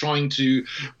been trying to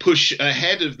push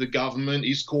ahead of the government.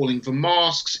 He's calling for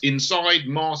masks inside,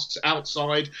 masks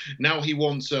outside. Now he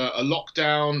wants a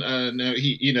lockdown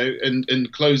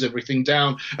and close everything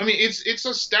down. I mean, it's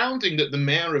astounding that the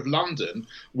mayor of London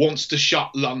wants to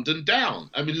shut London down.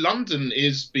 I mean, London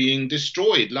is being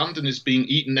destroyed. London is being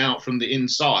eaten out from the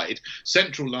inside.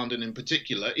 Central London in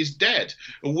particular is dead.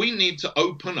 We need to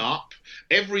open up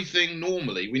everything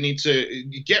normally. We need to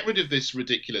get rid of this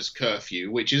ridiculous curfew,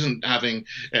 which isn't having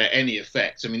any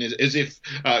effect. I mean, as if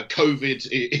COVID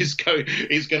is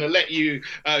going to let you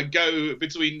go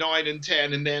between 9 and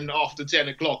 10 and then after 10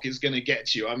 o'clock is going to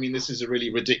get you. I mean, this is a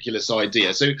really ridiculous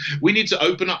idea. So we need to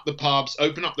open up the pubs,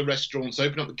 open up the restaurants,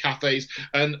 open up the cafes,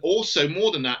 and also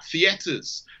more than that,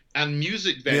 theatres and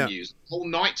music venues. Yeah. The whole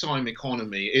nighttime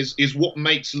economy is what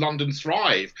makes London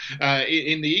thrive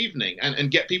in the evening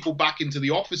and get people back into the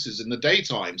offices in the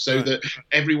daytime so that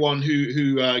everyone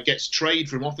who gets trade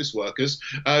from office workers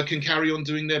can carry on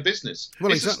doing their business.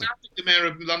 Well, it's astounding the Mayor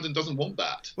of London doesn't want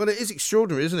that. Well, it is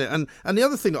extraordinary, isn't it? And the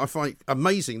other thing that I find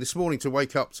amazing this morning to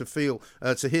wake up to feel,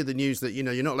 to hear the news that,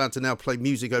 you're not allowed to now play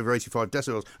music over 85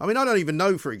 decibels. I mean, I don't even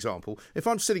know, for example, if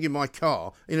I'm sitting in my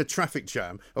car in a traffic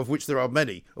jam, of which there are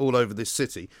many all over this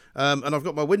city, and I've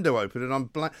got my window open and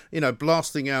I'm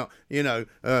blasting out a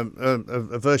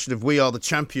version of "We Are the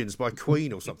Champions" by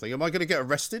Queen or something. Am I going to get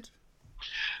arrested?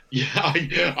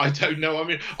 Yeah, I don't know. I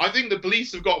mean, I think the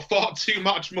police have got far too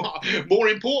much more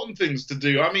important things to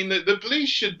do. I mean, the police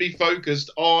should be focused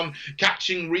on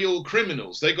catching real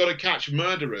criminals. They've got to catch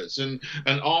murderers and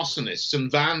arsonists and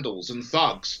vandals and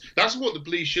thugs. That's what the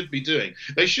police should be doing.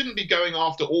 They shouldn't be going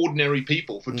after ordinary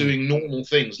people for doing normal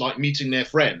things like meeting their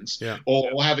friends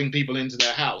or having people into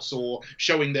their house or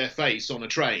showing their face on a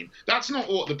train. That's not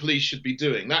what the police should be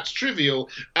doing. That's trivial,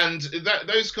 and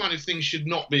those kind of things should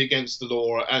not be against the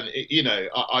law. And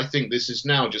I think this is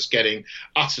now just getting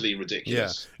utterly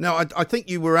ridiculous. Yeah. Now, I think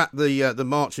you were at the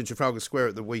march in Trafalgar Square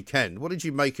at the weekend. What did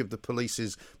you make of the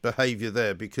police's behaviour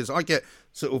there? Because I get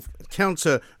sort of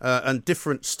counter and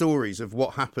different stories of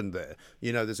what happened there.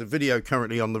 There's a video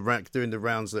currently on the rack doing the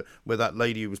rounds where that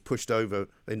lady who was pushed over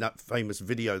in that famous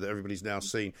video that everybody's now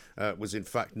seen was in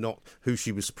fact not who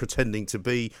she was pretending to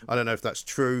be. I don't know if that's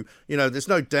true. There's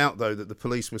no doubt, though, that the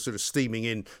police were sort of steaming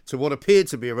in to what appeared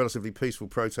to be a relatively peaceful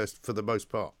protest for the most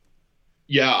part.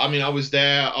 Yeah, I mean, I was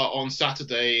there on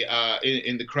Saturday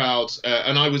in the crowd,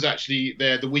 and I was actually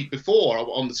there the week before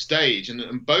on the stage,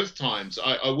 and both times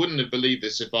I wouldn't have believed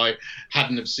this if I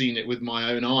hadn't have seen it with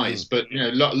my own eyes. But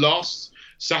last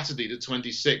Saturday, the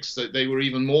 26th, they were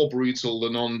even more brutal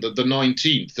than on the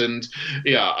 19th. And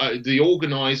the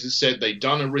organisers said they'd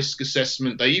done a risk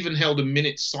assessment. They even held a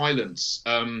minute's silence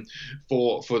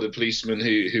for the policeman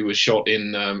who was shot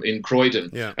in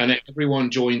Croydon. Yeah. And everyone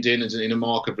joined in a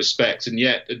mark of respect. And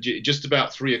yet, just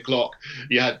about 3 o'clock,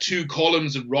 you had 2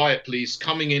 columns of riot police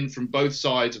coming in from both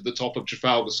sides of the top of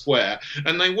Trafalgar Square.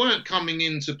 And they weren't coming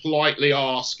in to politely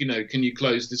ask, can you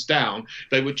close this down?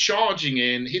 They were charging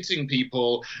in, hitting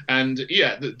people. And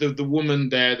the woman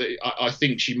there, I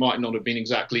think she might not have been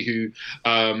exactly who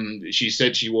she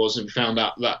said she was, and found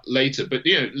out that later. But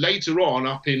later on,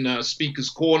 up in Speaker's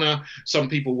Corner, some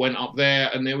people went up there,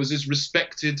 and there was this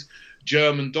respected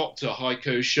German doctor,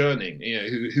 Heiko Schörning,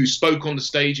 who spoke on the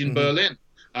stage in Berlin.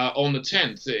 On the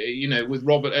 10th, with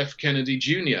Robert F. Kennedy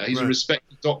Jr. He's a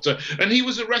respected doctor. And he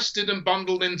was arrested and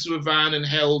bundled into a van and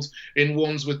held in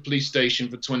Wandsworth Police Station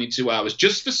for 22 hours,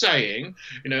 just for saying,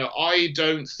 I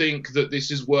don't think that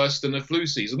this is worse than a flu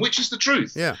season, which is the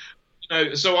truth. Yeah.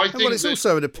 So I think it's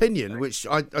also an opinion, which,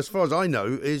 as far as I know,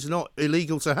 is not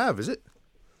illegal to have, is it?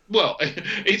 Well,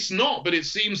 it's not, but it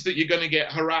seems that you're going to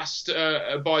get harassed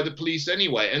by the police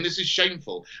anyway. And this is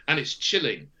shameful, and it's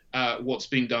chilling. What's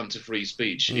being done to free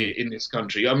speech in this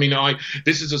country. I mean,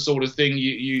 this is a sort of thing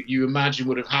you imagine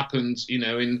would have happened,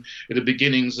 in the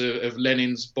beginnings of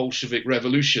Lenin's Bolshevik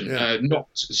Revolution, not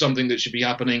something that should be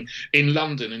happening in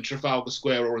London, in Trafalgar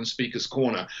Square or in Speaker's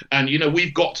Corner. And,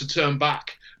 we've got to turn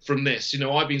back from this.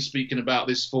 I've been speaking about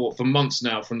this for months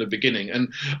now from the beginning,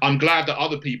 and I'm glad that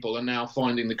other people are now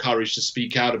finding the courage to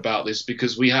speak out about this,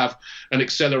 because we have an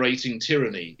accelerating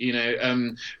tyranny.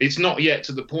 It's not yet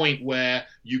to the point where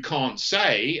you can't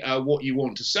say what you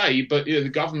want to say, but the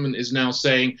government is now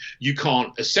saying you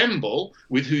can't assemble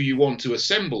with who you want to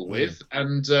assemble with.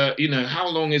 And, how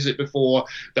long is it before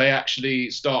they actually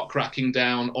start cracking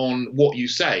down on what you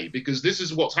say? Because this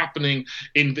is what's happening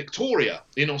in Victoria,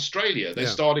 in Australia. They're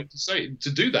starting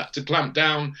to do that, to clamp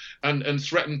down and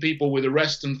threaten people with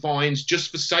arrest and fines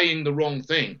just for saying the wrong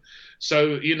thing.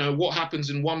 So, what happens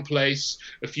in one place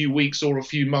a few weeks or a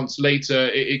few months later,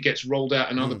 it gets rolled out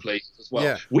in other places as well.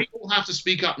 Yeah. We all have to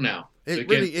speak up now. It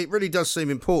really does seem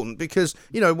important, because,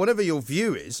 whatever your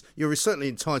view is, you're certainly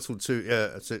entitled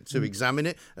to examine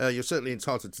it. You're certainly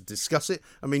entitled to discuss it.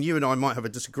 I mean, you and I might have a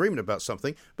disagreement about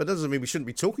something, but that doesn't mean we shouldn't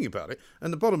be talking about it.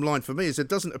 And the bottom line for me is it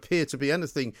doesn't appear to be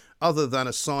anything other than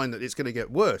a sign that it's going to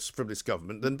get worse from this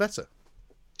government than better.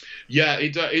 Yeah,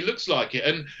 it looks like it.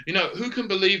 And, who can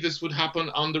believe this would happen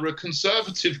under a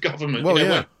Conservative government?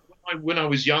 Well, when I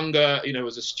was younger,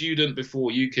 as a student before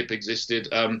UKIP existed,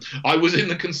 I was in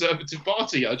the Conservative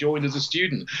Party. I joined as a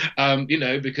student,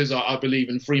 because I believe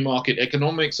in free market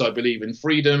economics. I believe in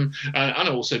freedom, and I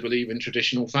also believe in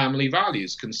traditional family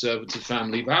values, conservative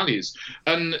family values.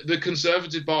 And the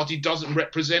Conservative Party doesn't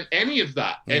represent any of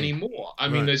that anymore. I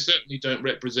mean, they certainly don't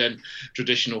represent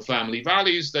traditional family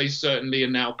values. They certainly are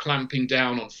now clamping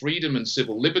down on freedom and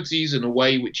civil liberties in a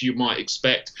way which you might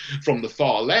expect from the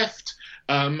far left.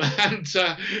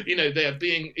 They're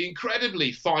being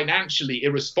incredibly financially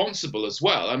irresponsible as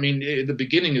well. I mean, at the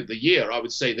beginning of the year, I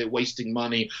would say they're wasting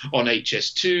money on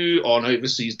HS2, on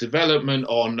overseas development,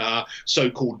 on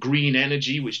so-called green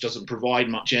energy, which doesn't provide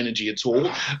much energy at all,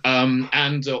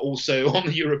 and also on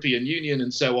the European Union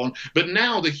and so on. But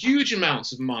now the huge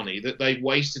amounts of money that they've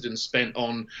wasted and spent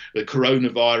on the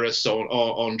coronavirus,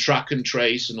 on track and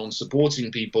trace, and on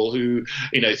supporting people who,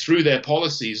 through their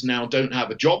policies now don't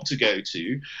have a job to go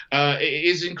to,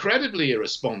 is incredibly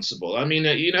irresponsible. I mean,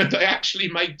 they actually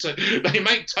make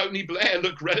Tony Blair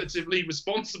look relatively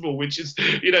responsible, which is,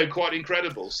 quite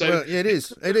incredible. So well, it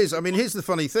is. It is. I mean, here's the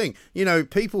funny thing.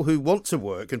 People who want to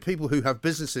work and people who have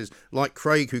businesses like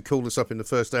Craig, who called us up in the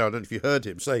first hour, I don't know if you heard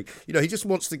him say, he just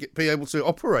wants to be able to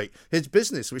operate his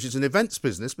business, which is an events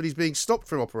business, but he's being stopped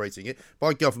from operating it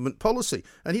by government policy.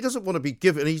 And he doesn't want to be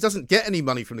given, and he doesn't get any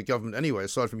money from the government anyway,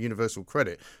 aside from universal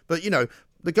credit. But,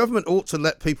 the government ought to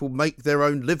let people make their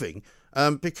own living,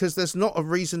 because there's not a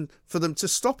reason for them to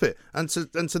stop it, and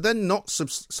to then not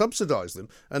subsidise them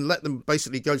and let them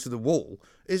basically go to the wall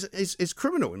is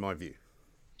criminal in my view.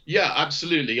 Yeah,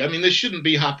 absolutely. I mean, this shouldn't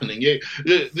be happening.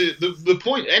 The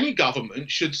point, any government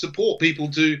should support people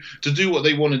to do what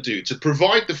they want to do, to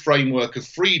provide the framework of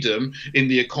freedom in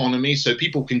the economy so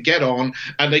people can get on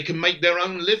and they can make their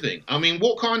own living. I mean,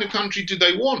 what kind of country do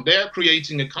they want? They're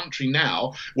creating a country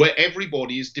now where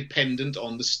everybody is dependent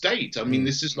on the state. I mean,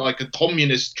 this is like a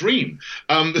communist dream.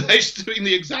 They're doing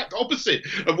the exact opposite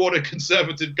of what a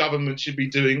conservative government should be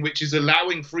doing, which is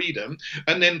allowing freedom,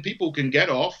 and then people can get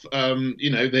off,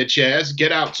 their chairs,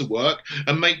 get out to work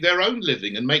and make their own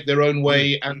living and make their own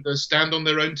way and stand on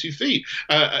their own 2 feet.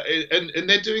 And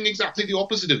they're doing exactly the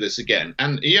opposite of this again.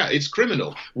 And yeah, it's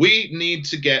criminal. We need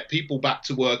to get people back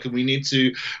to work, and we need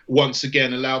to once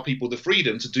again allow people the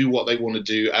freedom to do what they want to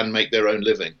do and make their own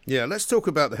living. Yeah, let's talk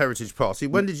about the Heritage Party.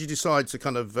 When did you decide to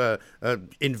kind of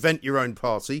invent your own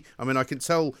party? I mean, I can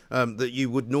tell that you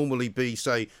would normally be,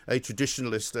 say, a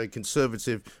traditionalist, a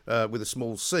conservative with a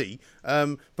small c.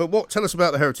 But tell us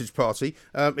about the Heritage Party.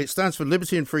 It stands for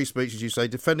liberty and free speech, as you say,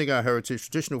 defending our heritage,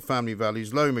 traditional family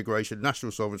values, low immigration,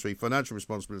 national sovereignty, financial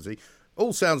responsibility.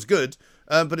 All sounds good,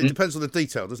 but it depends on the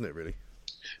detail, doesn't it, really?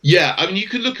 Yeah, I mean, you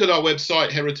can look at our website,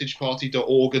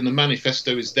 heritageparty.org, and the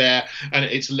manifesto is there, and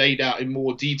it's laid out in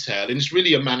more detail. And it's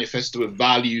really a manifesto of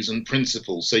values and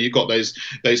principles. So you've got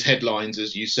those headlines,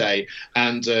 as you say,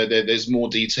 and there's more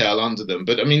detail under them.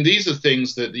 But I mean, these are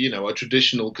things that, are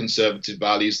traditional conservative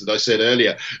values that I said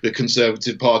earlier the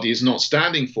Conservative Party is not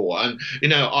standing for. And,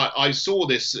 I saw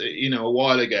this, a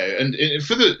while ago. And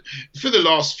for the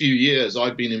last few years,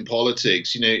 I've been in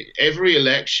politics. Every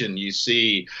election you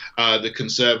see the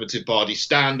Conservative Party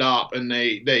stand up and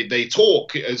they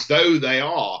talk as though they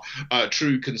are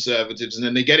true conservatives, and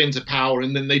then they get into power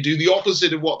and then they do the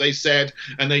opposite of what they said,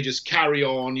 and they just carry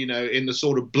on, in the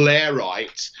sort of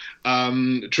Blairite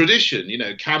tradition.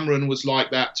 Cameron was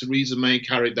like that, Theresa May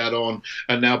carried that on,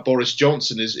 and now Boris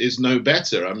Johnson is no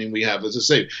better. I mean, we have, as I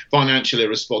say, financial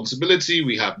irresponsibility,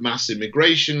 we have mass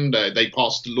immigration. They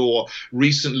passed a law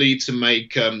recently to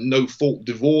make no-fault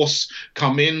divorce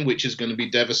come in, which is going to be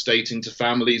devastating to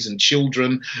families and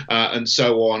children, and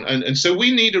so on. And so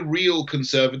we need a real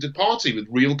Conservative Party with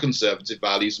real conservative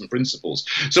values and principles.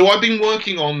 So I've been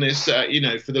working on this,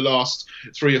 for the last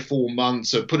 3 or 4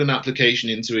 months. I've put an application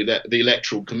into the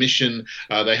Electoral Commission.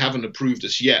 They haven't approved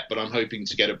us yet, but I'm hoping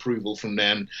to get approval from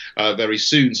them very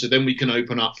soon. So then we can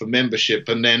open up for membership.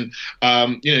 And then,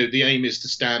 the aim is to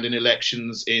stand in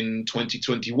elections in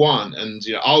 2021. And,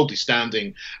 I'll be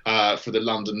standing for the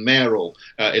London mayoral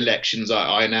elections.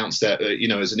 I announced that,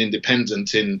 as an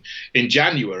independent in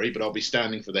January, but I'll be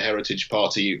standing for the Heritage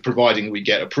Party, providing we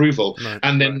get approval. Right.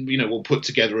 And then, we'll put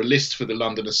together a list for the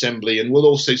London Assembly, and we'll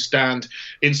also stand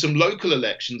in some local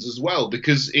elections as well,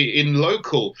 because in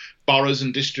local boroughs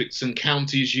and districts and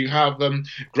counties, you have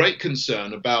great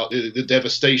concern about the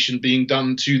devastation being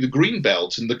done to the green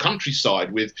belt and the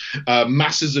countryside, with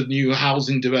masses of new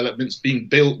housing developments being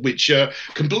built, which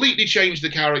completely change the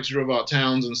character of our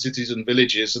towns and cities and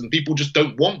villages. And people just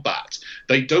don't want that.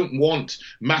 They don't want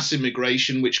mass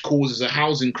immigration, which causes a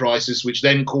housing crisis, which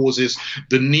then causes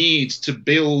the need to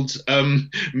build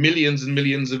millions and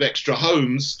millions of extra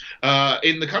homes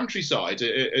in the countryside,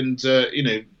 and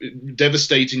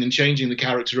devastating and changing the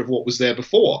character of what was there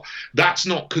before. That's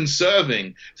not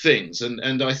conserving things.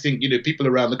 And I think, people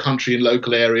around the country in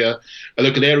local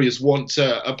areas want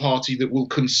a party that will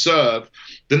conserve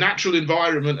the natural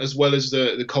environment as well as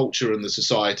the culture and the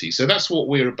society. So that's what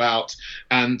we're about,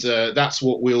 and that's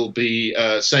what we'll be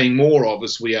saying more of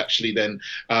as we actually then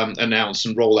announce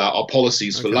and roll out our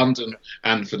policies for London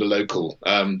and for the local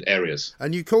areas.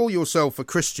 And you call yourself a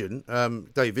Christian,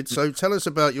 David, so tell us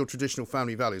about your traditional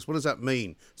family values. What does that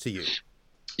mean to you?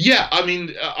 Yeah, I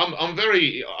mean, I'm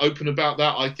very open about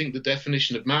that. I think the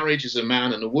definition of marriage is a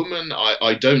man and a woman.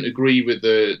 I don't agree with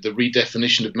the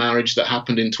redefinition of marriage that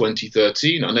happened in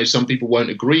 2013. I know some people won't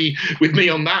agree with me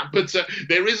on that, but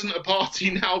there isn't a party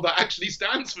now that actually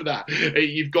stands for that.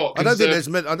 You've got. I don't think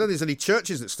there's any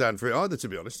churches that stand for it either, to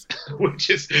be honest. Which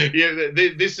is,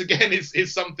 this again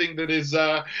is something that is,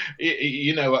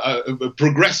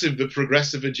 progressive. The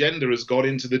progressive agenda has got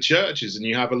into the churches, and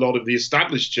you have a lot of the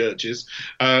established churches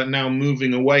now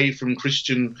moving away from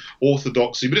Christian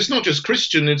orthodoxy. But it's not just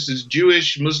Christian, it's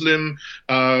Jewish, Muslim,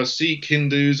 Sikh,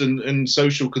 Hindus and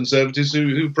social conservatives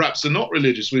who perhaps are not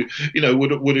religious,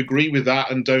 would agree with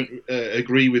that and don't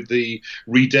agree with the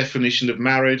redefinition of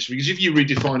marriage. Because if you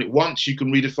redefine it once, you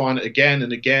can redefine it again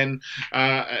and again.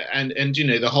 And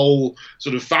the whole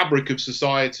sort of fabric of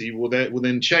society will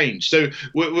then change. So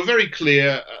we're very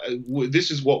clear. This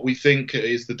is what we think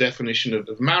is the definition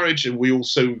of marriage. And we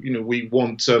also, we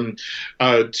want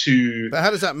to. But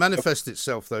how does that manifest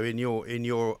itself, though, in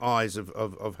your eyes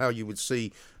of how you would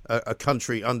see a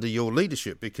country under your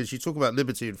leadership? Because you talk about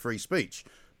liberty and free speech,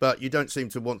 but you don't seem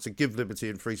to want to give liberty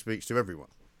and free speech to everyone.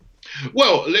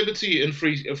 Well, liberty and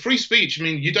free speech, I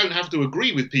mean, you don't have to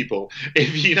agree with people. If,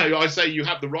 I say you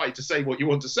have the right to say what you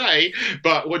want to say,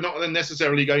 but we're not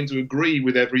necessarily going to agree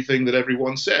with everything that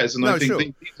everyone says. And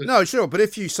Sure. But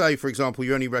if you say, for example,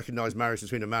 you only recognise marriage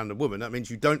between a man and a woman, that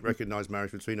means you don't recognise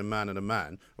marriage between a man and a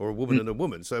man or a woman and a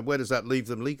woman. So where does that leave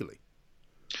them legally?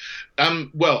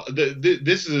 Well,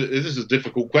 this is a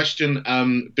difficult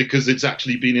question because it's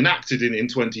actually been enacted in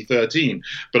 2013.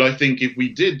 But I think if we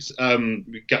did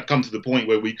come to the point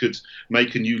where we could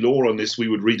make a new law on this, we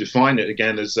would redefine it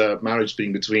again as marriage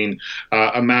being between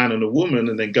a man and a woman.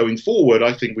 And then going forward,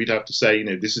 I think we'd have to say,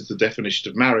 this is the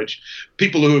definition of marriage.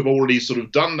 People who have already sort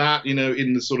of done that,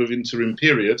 in the sort of interim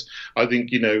period, I think,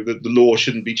 that the law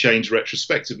shouldn't be changed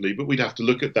retrospectively, but we'd have to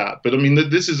look at that. But I mean,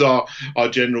 this is our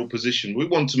general position. We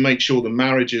want to make sure the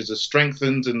marriages are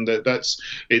strengthened, and that's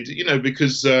it.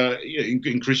 Because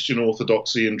in Christian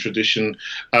orthodoxy and tradition,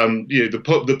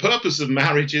 the purpose of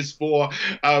marriage is for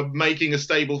making a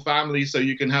stable family so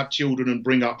you can have children and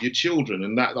bring up your children,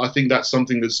 and that I think that's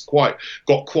something that's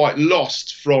got quite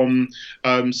lost from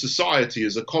society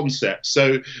as a concept.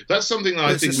 So that's something that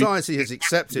I think society has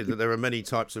accepted that there are many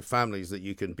types of families that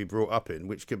you can be brought up in,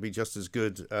 which can be just as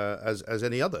good as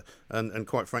any other, and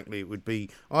quite frankly, it would be,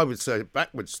 I would say, a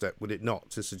backward step, would it not,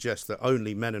 to suggest that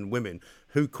only men and women,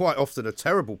 who quite often are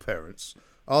terrible parents,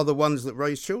 are the ones that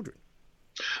raise children?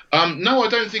 No, I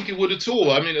don't think it would at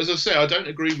all. I mean, as I say, I don't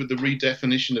agree with the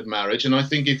redefinition of marriage. And I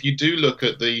think if you do look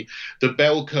at the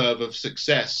bell curve of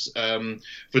success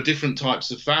for different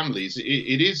types of families,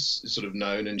 it is sort of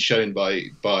known and shown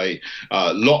by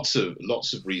lots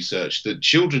of research that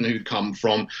children who come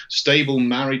from stable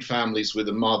married families with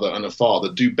a mother and a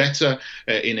father do better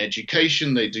in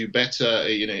education. They do better,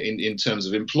 in terms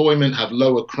of employment, have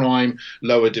lower crime,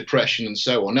 lower depression, and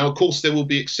so on. Now, of course, there will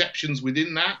be exceptions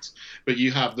within that. But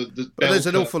you have but there's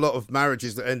an awful lot of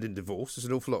marriages that end in divorce. There's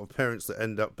an awful lot of parents that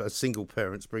end up as single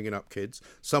parents bringing up kids.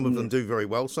 Some of them do very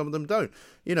well, some of them don't.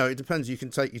 It depends. You can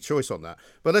take your choice on that.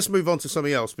 But let's move on to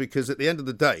something else, because at the end of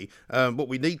the day, what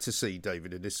we need to see,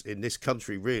 David, in this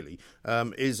country really,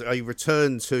 is a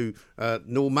return to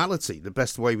normality, the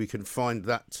best way we can find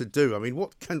that to do. I mean,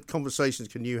 what conversations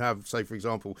can you have, say, for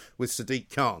example, with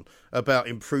Sadiq Khan about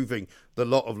improving the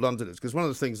lot of Londoners? Because one of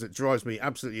the things that drives me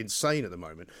absolutely insane at the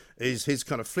moment is his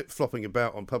kind of flip-flopping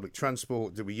about on public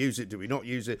transport. Do we use it? Do we not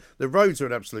use it? The roads are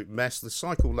an absolute mess. The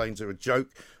cycle lanes are a joke.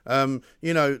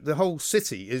 The whole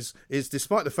city is,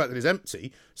 despite the fact that it's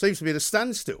empty, seems to be at a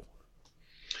standstill.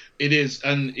 It is,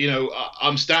 and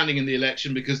I'm standing in the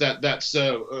election because that's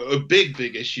a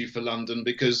big issue for London,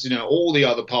 because all the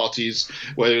other parties,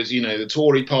 whether it's the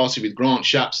Tory party with Grant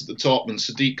Shapps at the top and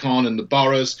Sadiq Khan and the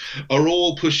boroughs, are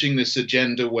all pushing this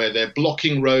agenda where they're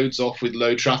blocking roads off with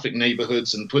low traffic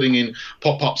neighbourhoods and putting in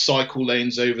pop-up cycle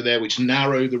lanes over there, which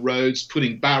narrow the roads,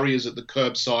 putting barriers at the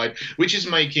curbside, which is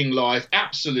making life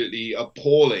absolutely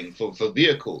appalling for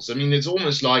vehicles. I mean, it's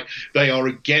almost like they are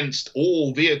against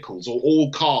all vehicles or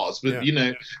all cars.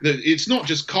 cars. But, it's not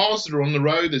just cars that are on the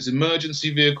road. There's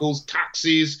emergency vehicles,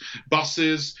 taxis,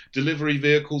 buses, delivery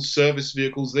vehicles, service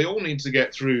vehicles. They all need to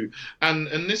get through.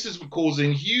 And this is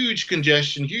causing huge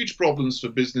congestion, huge problems for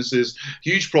businesses,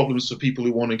 huge problems for people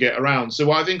who want to get around.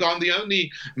 So I think I'm the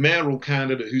only mayoral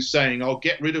candidate who's saying, I'll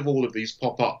get rid of all of these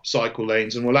pop-up cycle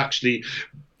lanes and we'll actually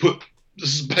put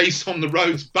space on the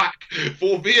roads back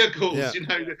for vehicles,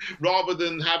 rather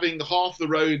than having half the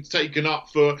road taken up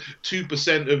for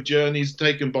 2% of journeys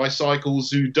taken by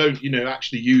cycles who don't,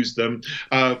 actually use them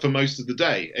for most of the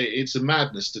day. It's a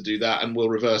madness to do that, and we'll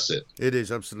reverse it. It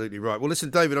is absolutely right. Well, listen,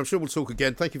 David, I'm sure we'll talk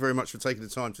again. Thank you very much for taking the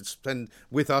time to spend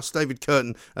with us. David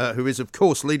Curtin, who is, of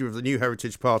course, leader of the New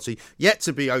Heritage Party, yet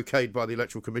to be okayed by the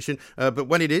Electoral Commission. But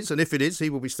when it is, and if it is, he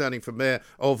will be standing for Mayor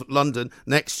of London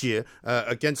next year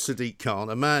against Sadiq Khan,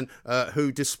 a man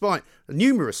who, despite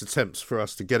numerous attempts for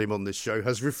us to get him on this show,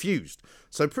 has refused.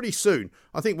 So pretty soon,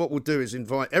 I think what we'll do is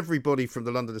invite everybody from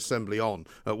the London Assembly on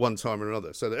at one time or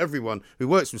another, so that everyone who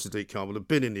works with Sadiq Khan will have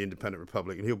been in the Independent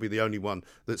Republic, and he'll be the only one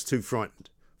that's too frightened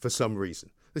for some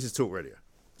reason. This is Talk Radio.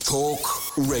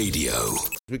 Talk Radio.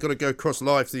 We've got to go across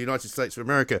live to the United States of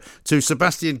America to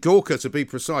Sebastian Gorka, to be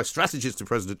precise, strategist to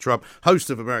President Trump, host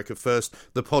of America First,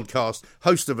 the podcast,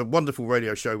 host of a wonderful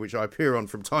radio show which I appear on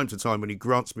from time to time when he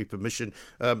grants me permission.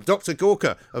 Dr.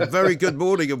 Gorka, a very good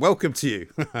morning and welcome to you.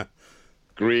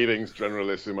 Greetings,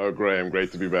 Generalissimo Graham.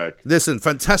 Great to be back. Listen,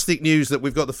 fantastic news that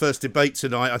we've got the first debate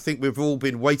tonight. I think we've all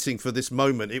been waiting for this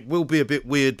moment. It will be a bit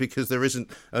weird because there isn't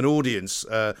an audience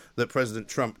that President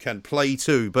Trump can play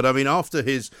to. But, I mean, after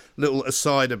his little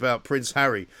aside about Prince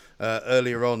Harry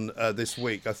earlier on this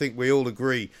week, I think we all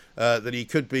agree that he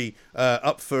could be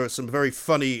up for some very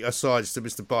funny asides to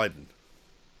Mr. Biden.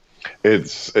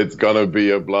 It's going to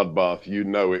be a bloodbath, you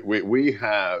know it. We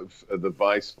have the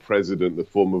vice president, the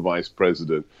former vice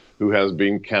president, who has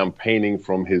been campaigning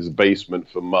from his basement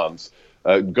for months,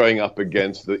 going up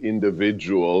against the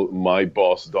individual, my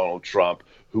boss, Donald Trump,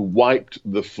 who wiped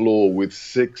the floor with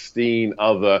 16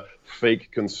 other fake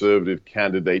conservative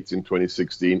candidates in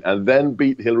 2016, and then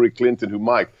beat Hillary Clinton, who,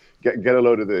 Mike, get a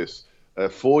load of this.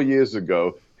 4 years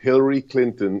ago, Hillary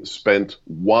Clinton spent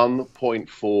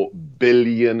 $1.4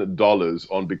 billion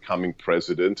on becoming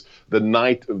president. The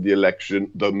night of the election,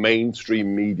 the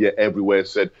mainstream media everywhere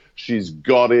said she's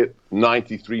got it,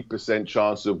 93%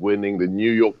 chance of winning. The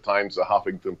New York Times, the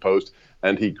Huffington Post,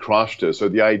 and he crushed her. So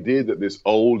the idea that this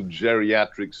old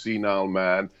geriatric senile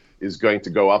man is going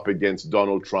to go up against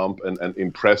Donald Trump and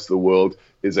impress the world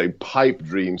is a pipe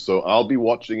dream. So I'll be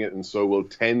watching it, and so will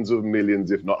tens of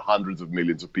millions, if not hundreds of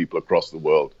millions of people across the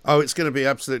world. Oh, it's going to be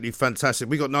absolutely fantastic.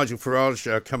 We got Nigel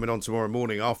Farage coming on tomorrow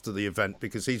morning after the event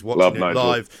because he's watching it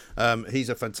live. He's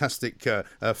a fantastic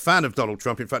fan of Donald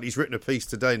Trump. In fact, he's written a piece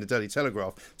today in the Daily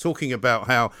Telegraph talking about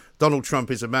how Donald Trump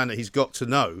is a man that he's got to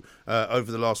know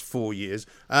over the last 4 years,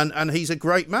 and he's a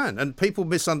great man. And people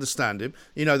misunderstand him.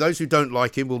 You know, those who don't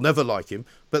like him will never like him,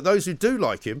 but those who do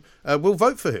like him will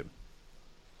vote for him.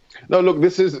 No, look,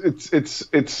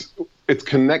 it's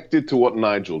connected to what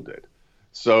Nigel did.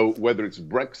 So whether it's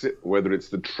Brexit, whether it's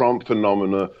the Trump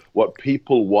phenomena, what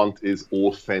people want is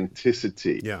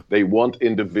authenticity. Yeah. They want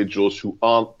individuals who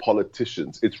aren't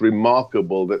politicians. It's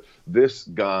remarkable that this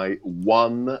guy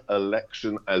won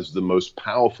election as the most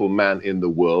powerful man in the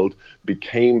world,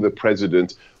 became the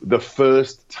president the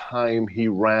first time he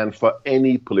ran for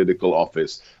any political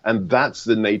office. And that's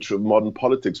the nature of modern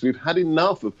politics. We've had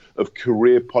enough of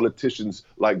career politicians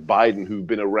like Biden who've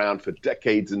been around for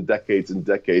decades and decades and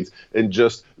decades and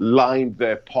just lined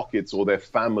their pockets or their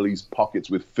family's pockets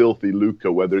with filthy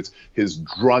lucre, whether it's his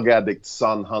drug addict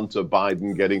son, Hunter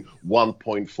Biden, getting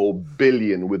 $1.4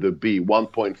 billion with a B,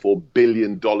 $1.4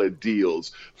 billion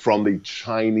deals from the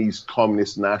Chinese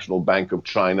Communist National Bank of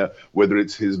China, whether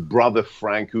it's his brother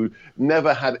Frank, who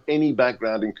never had any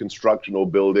background in construction or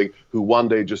building, who one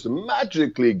day just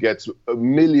magically gets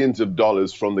millions of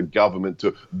dollars from the government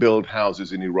to build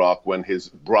houses in Iraq when his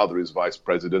brother is vice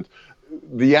president.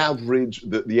 The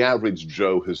average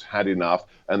Joe has had enough,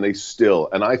 and they still.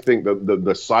 And I think that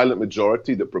the silent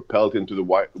majority that propelled him to the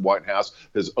White House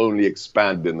has only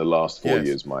expanded in the last 4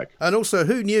 years, Mike. And also,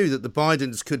 who knew that the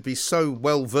Bidens could be so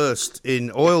well versed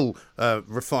in oil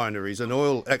refineries and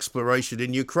oil exploration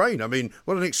in Ukraine? I mean,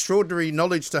 what an extraordinary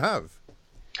knowledge to have.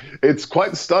 It's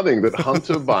quite stunning that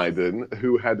Hunter Biden,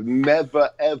 who had never,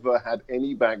 ever had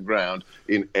any background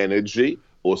in energy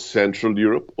or Central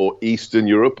Europe or Eastern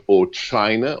Europe or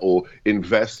China or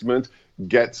investment,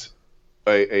 gets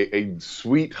a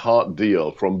sweetheart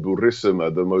deal from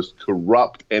Burisma, the most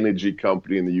corrupt energy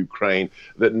company in the Ukraine,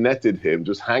 that netted him,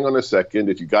 just hang on a second,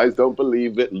 if you guys don't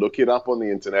believe it, look it up on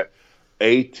the internet,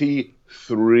 $80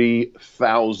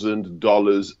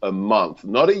 $3,000 a month,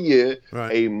 not a year,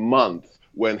 Right. a month,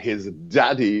 when his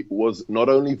daddy was not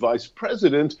only vice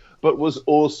president, but was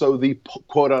also the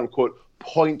quote unquote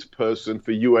point person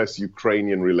for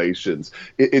U.S.-Ukrainian relations.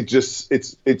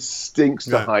 It stinks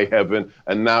to high heaven,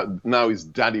 and now his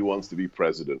daddy wants to be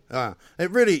president.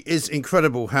 It really is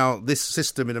incredible how this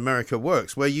system in America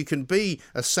works, where you can be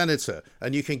a senator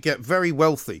and you can get very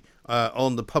wealthy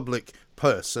on the public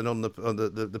purse and on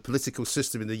the political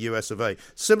system in the US of A.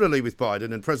 Similarly with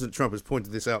Biden, and President Trump has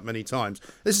pointed this out many times,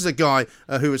 this is a guy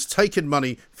who has taken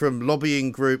money from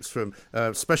lobbying groups, from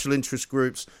special interest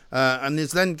groups, and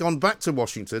has then gone back to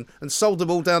Washington and sold them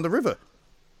all down the river.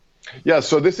 Yeah,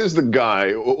 so this is the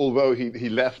guy, although he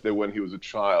left there when he was a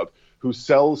child, who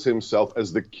sells himself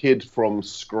as the kid from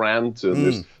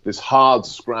Scranton, this hard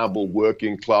scrabble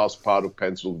working class part of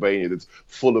Pennsylvania that's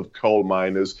full of coal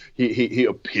miners. He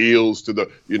appeals to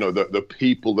the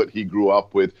people that he grew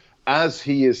up with, as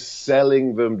he is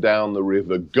selling them down the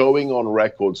river, going on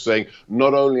record saying,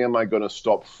 not only am I going to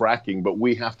stop fracking, but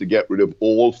we have to get rid of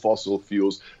all fossil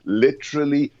fuels,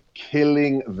 literally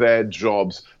killing their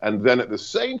jobs. And then at the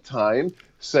same time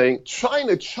saying,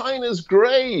 China's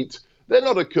great. They're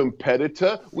not a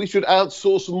competitor. We should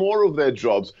outsource more of their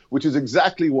jobs, which is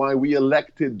exactly why we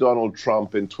elected Donald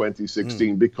Trump in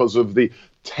 2016, because of the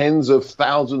tens of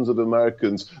thousands of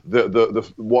Americans,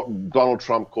 what Donald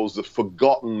Trump calls the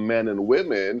forgotten men and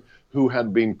women who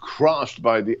had been crushed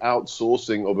by the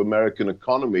outsourcing of American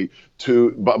economy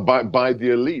by the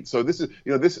elite. So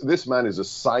this man is a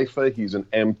cipher. He's an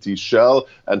empty shell.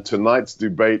 And tonight's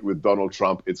debate with Donald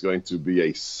Trump, it's going to be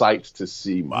a sight to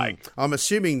see, Mike. I'm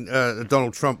assuming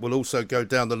Donald Trump will also go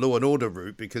down the law and order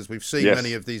route, because we've seen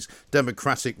many of these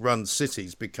Democratic-run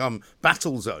cities become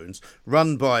battle zones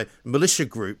run by militia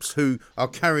groups who are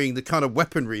carrying the kind of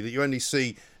weaponry that you only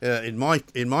see in my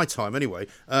time anyway,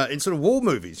 in sort of war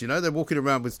movies. You know, they're walking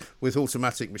around with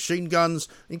automatic machine guns,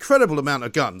 incredible amount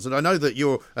of guns. And I know that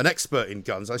you're an expert in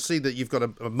guns. I see that you've got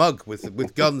a mug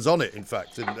with guns on it, in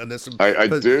fact. And there's some. I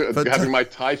do. I'm having my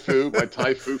Thai food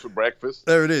for breakfast.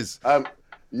 There it is.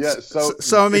 Yeah.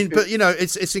 So I mean, but you know,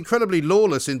 it's incredibly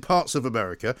lawless in parts of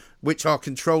America which are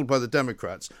controlled by the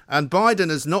Democrats, and Biden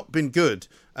has not been good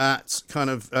at kind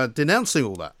of denouncing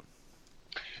all that.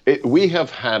 We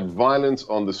have had violence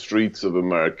on the streets of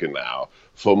America now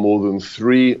for more than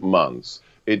 3 months.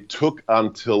 It took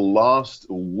until last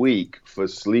week for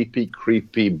sleepy,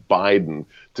 creepy Biden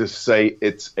to say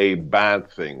it's a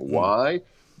bad thing. Why?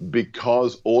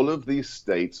 Because all of these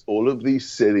states, all of these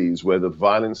cities where the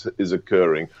violence is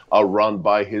occurring are run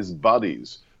by his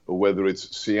buddies. Whether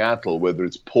it's Seattle, whether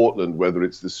it's Portland, whether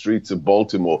it's the streets of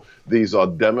Baltimore, these are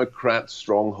Democrat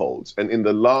strongholds. And in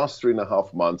the last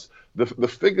 3.5 months, the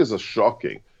figures are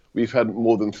shocking. We've had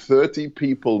more than 30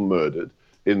 people murdered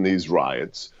in these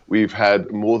riots. We've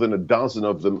had more than a dozen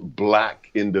of them black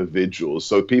individuals.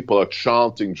 So people are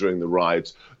chanting during the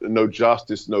riots, no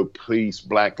justice, no peace,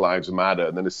 Black Lives Matter.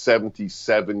 And then a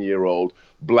 77-year-old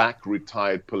black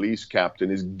retired police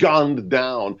captain is gunned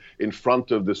down in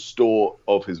front of the store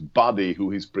of his buddy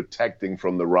who he's protecting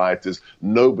from the rioters.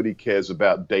 Nobody cares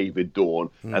about David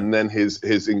Dorn. And then his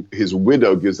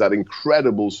widow gives that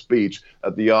incredible speech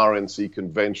at the RNC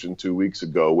convention 2 weeks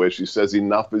ago where she says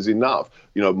enough is enough.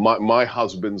 You know, my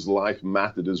husband's life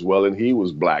mattered as well, and he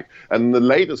was black. And the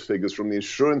latest figures from the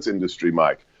insurance industry,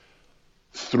 Mike,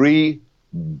 $3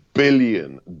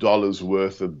 billion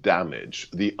worth of damage,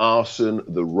 the arson,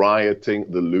 the rioting,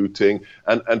 the looting,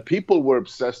 and people were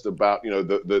obsessed about, you know,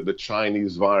 the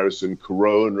Chinese virus and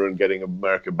Corona and getting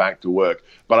America back to work.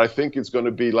 But I think it's going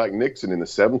to be like Nixon in the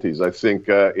 70s. I think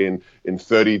in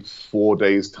 34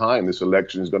 days' time, this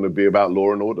election is going to be about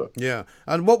law and order. Yeah.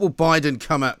 And what will Biden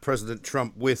come at President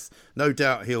Trump with? No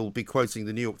doubt he'll be quoting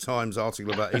the New York Times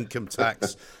article about income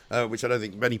tax, which I don't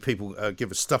think many people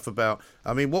give a stuff about.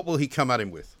 I mean, what will he come at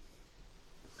him with?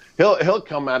 He'll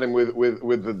come at him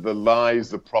with the lies,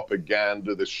 the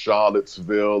propaganda, the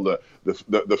Charlottesville,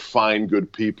 the fine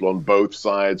good people on both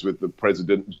sides, with the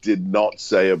president did not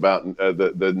say about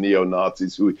the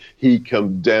neo-Nazis who he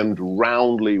condemned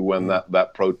roundly when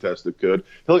that protest occurred.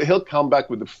 He'll come back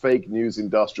with the fake news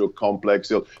industrial complex.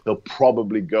 He'll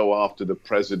probably go after the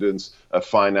president's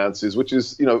finances, which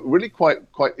is, you know, really quite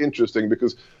interesting,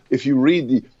 because if you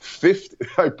read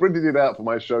I printed it out for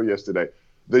my show yesterday.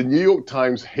 The New York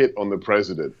Times hit on the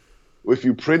president, if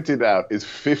you print it out, is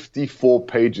 54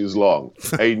 pages long.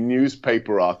 A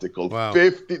newspaper article. Wow.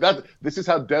 This is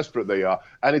how desperate they are.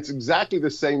 And it's exactly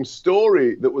the same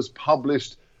story that was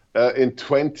published in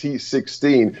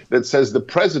 2016 that says the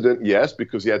president, yes,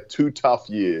 because he had 2 tough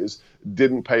years,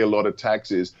 didn't pay a lot of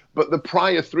taxes, but the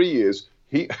prior 3 years,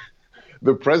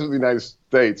 the president of the United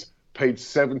States paid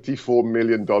 $74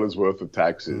 million worth of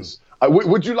taxes.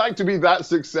 Would you like to be that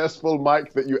successful,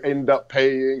 Mike, that you end up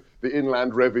paying the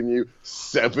Inland Revenue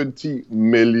 $70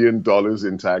 million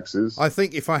in taxes? I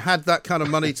think if I had that kind of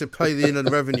money to pay the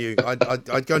Inland Revenue,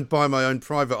 I'd go and buy my own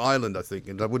private island, I think,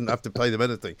 and I wouldn't have to pay them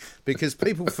anything. Because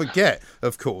people forget,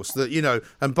 of course, that,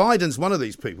 and Biden's one of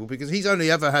these people because he's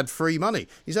only ever had free money.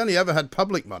 He's only ever had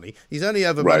public money. He's only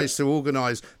ever managed to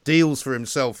organise deals for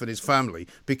himself and his family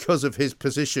because of his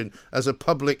position as a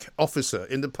public officer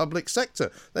in the public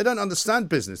sector. They don't understand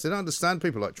business. They don't understand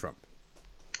people like Trump.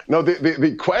 No,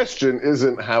 the question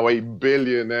isn't how a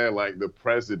billionaire like the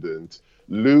president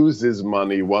loses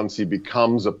money once he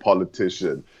becomes a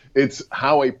politician. It's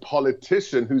how a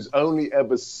politician who's only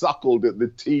ever suckled at the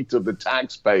teat of the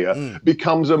taxpayer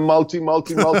becomes a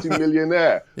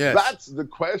multi-millionaire. Yes. That's the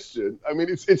question. I mean,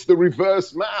 it's the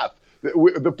reverse math.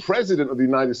 The president of the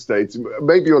United States,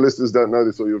 maybe your listeners don't know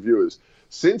this or your viewers,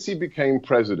 since he became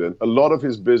president, a lot of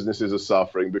his businesses are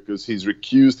suffering because he's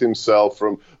recused himself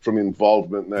from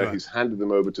involvement there. Right. He's handed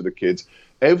them over to the kids.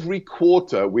 Every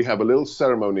quarter, we have a little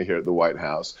ceremony here at the White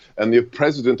House, and the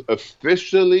president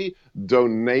officially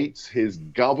donates his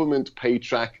government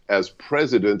paycheck as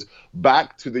president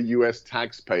back to the U.S.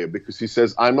 taxpayer because he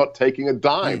says, I'm not taking a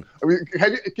dime. I mean,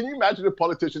 can you imagine a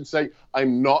politician saying,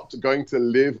 I'm not going to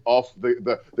live off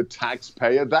the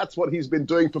taxpayer? That's what he's been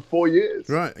doing for 4 years.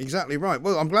 Right, exactly right.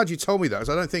 Well, I'm glad you told me that, because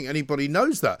I don't think anybody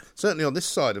knows that, certainly on this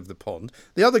side of the pond.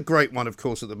 The other great one, of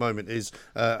course, at the moment is,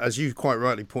 as you quite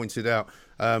rightly pointed out,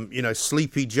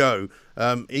 Sleepy Joe.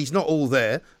 He's not all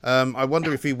there. I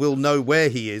wonder if he will know where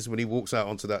he is when he walks out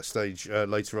onto that stage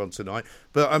later on tonight.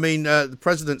 But, I mean, the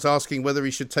president's asking whether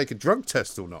he should take a drug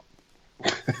test or not.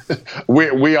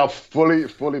 We are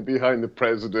fully behind the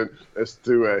president as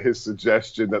to his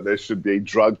suggestion that there should be a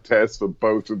drug test for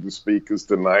both of the speakers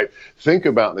tonight. Think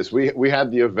about this. We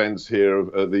had the events here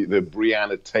of the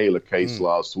Breonna Taylor case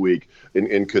last week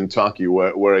in Kentucky,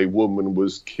 where a woman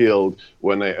was killed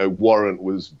when a warrant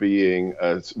was being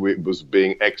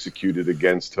executed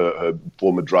against her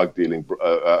former drug dealing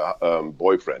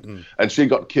boyfriend, and she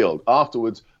got killed.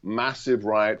 Afterwards, massive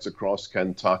riots across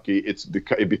Kentucky.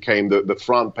 It became the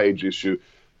front page issue.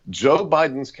 Joe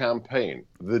Biden's campaign,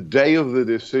 the day of the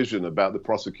decision about the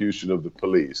prosecution of the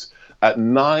police, at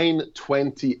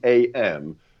 9:20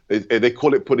 a.m., they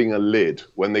call it putting a lid,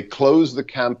 when they close the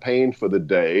campaign for the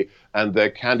day and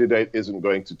their candidate isn't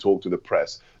going to talk to the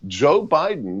press. Joe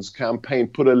Biden's campaign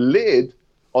put a lid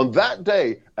on that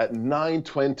day at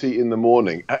 9:20 in the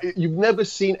morning. You've never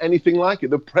seen anything like it.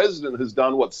 The president has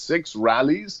done, 6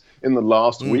 rallies in the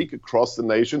last week across the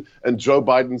nation, and Joe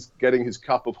Biden's getting his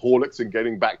cup of Horlicks and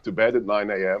getting back to bed at 9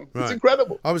 a.m. Right. It's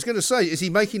incredible. I was going to say, is he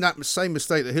making that same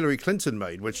mistake that Hillary Clinton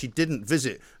made when she didn't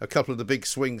visit a couple of the big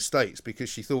swing states because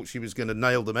she thought she was going to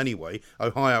nail them anyway?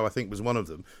 Ohio, I think, was one of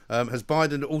them. Has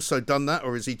Biden also done that,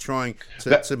 or is he trying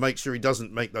to make sure he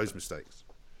doesn't make those mistakes?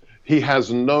 He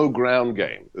has no ground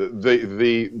game.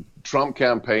 The Trump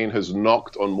campaign has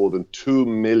knocked on more than 2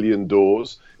 million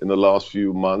doors in the last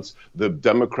few months. The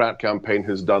Democrat campaign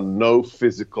has done no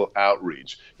physical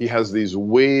outreach. He has these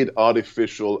weird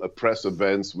artificial press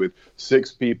events with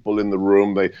 6 people in the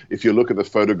room. If you look at the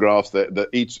photographs,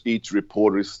 each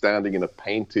reporter is standing in a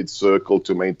painted circle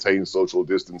to maintain social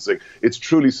distancing. It's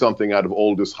truly something out of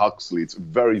Aldous Huxley. It's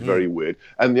very, very weird.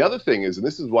 And the other thing is, and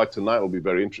this is why tonight will be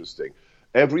very interesting,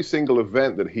 every single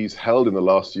event that he's held in the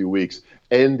last few weeks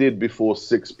ended before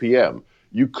 6 p.m.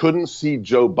 You couldn't see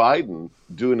Joe Biden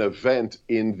do an event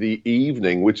in the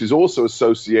evening, which is also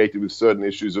associated with certain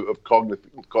issues of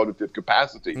cognitive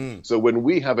capacity. So when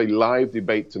we have a live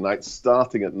debate tonight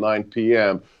starting at 9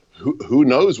 p.m., who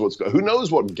knows what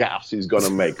gaffes he's going to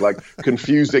make, like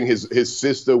confusing his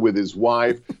sister with his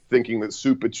wife, thinking that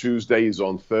Super Tuesday is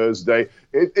on Thursday.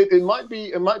 It might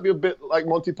be a bit like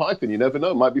Monty Python. You never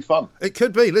know. It might be fun. It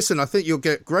could be. Listen, I think you'll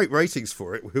get great ratings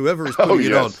for it. Whoever is putting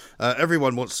it on,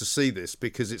 everyone wants to see this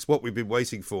because it's what we've been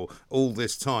waiting for all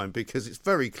this time, because it's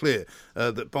very clear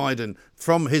that Biden,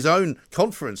 from his own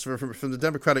conference, from the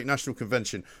Democratic National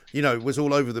Convention, was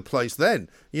all over the place then.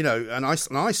 And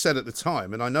I said at the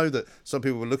time, and I know that some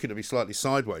people were looking at me slightly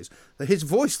sideways, that his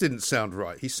voice didn't sound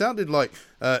right. He sounded like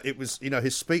it was,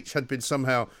 his speech had been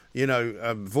somehow,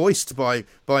 voiced by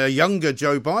a younger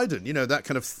Joe Biden, that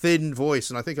kind of thin voice.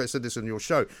 And I think I said this on your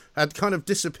show, had kind of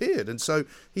disappeared. And so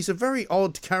he's a very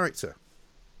odd character.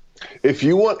 If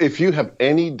you have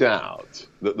any doubt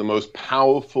that the most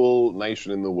powerful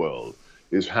nation in the world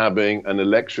is having an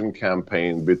election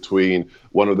campaign between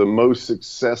one of the most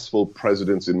successful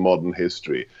presidents in modern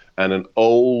history and an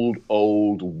old,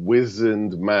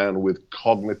 wizened man with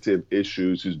cognitive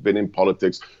issues who's been in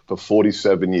politics for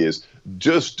 47 years.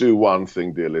 Just do one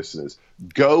thing, dear listeners.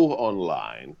 Go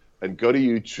online and go to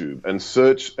YouTube and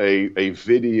search a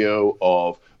video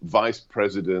of Vice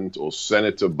President or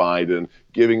Senator Biden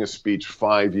giving a speech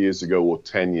 5 years ago or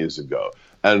 10 years ago,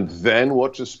 and then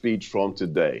watch a speech from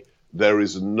today. There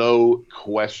is no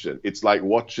question. It's like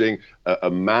watching a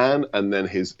man and then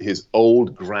his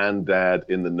old granddad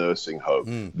in the nursing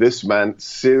home. This man,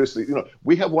 seriously,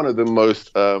 we have one of the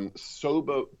most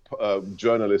sober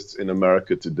journalists in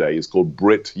America today. He's called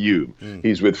Brit Hume.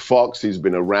 He's with Fox. He's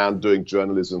been around doing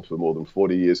journalism for more than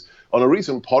 40 years. On a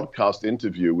recent podcast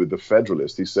interview with The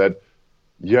Federalist, he said,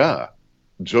 yeah,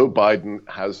 Joe Biden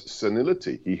has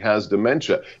senility. He has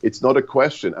dementia. It's not a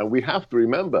question. And we have to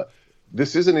remember,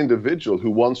 this is an individual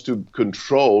who wants to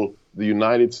control the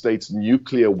United States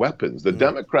nuclear weapons. The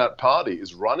Democrat Party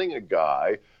is running a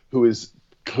guy who is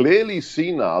clearly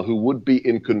senile, who would be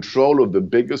in control of the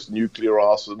biggest nuclear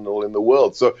arsenal in the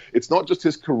world. So it's not just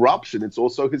his corruption, it's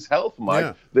also his health,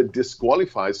 Mike, that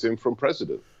disqualifies him from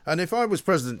president. And if I was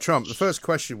President Trump, the first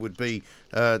question would be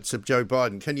to Joe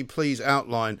Biden, can you please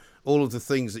outline all of the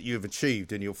things that you have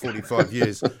achieved in your 45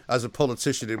 years as a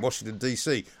politician in Washington,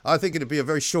 D.C.? I think it'd be a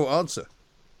very short answer.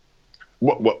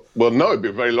 Well, no, it'd be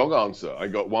a very long answer. I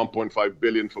got 1.5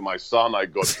 billion for my son. I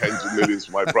got tens of millions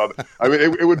for my brother. I mean,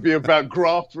 it would be about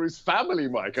graft for his family,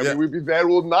 Mike. I mean, we'd be there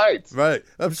all night. Right,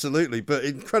 absolutely. But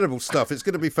incredible stuff. It's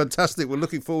going to be fantastic. We're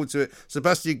looking forward to it.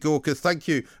 Sebastian Gorka, thank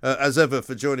you, as ever,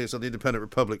 for joining us on the Independent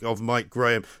Republic of Mike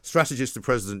Graham, strategist to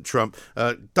President Trump.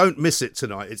 Don't miss it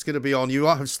tonight. It's going to be on. You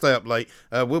have to stay up late.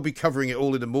 We'll be covering it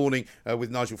all in the morning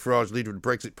with Nigel Farage, leader of the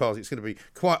Brexit Party. It's going to be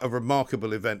quite a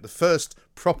remarkable event. The first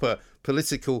proper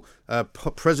political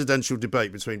presidential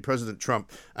debate between President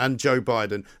Trump and Joe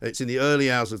Biden. It's in the early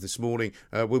hours of this morning.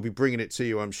 We'll be bringing it to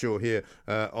you, I'm sure, here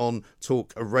on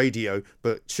Talk Radio.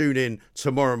 But tune in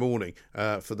tomorrow morning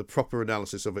for the proper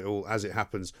analysis of it all as it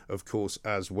happens, of course,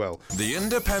 as well. The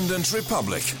Independent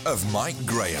Republic of Mike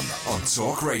Graham on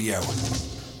Talk Radio.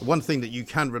 One thing that you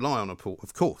can rely on,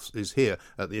 of course, is here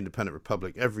at the Independent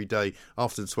Republic. Every day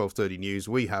after the 12:30 news,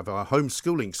 we have our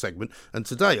homeschooling segment. And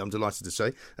today, I'm delighted to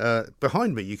say,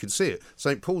 behind me, you can see it,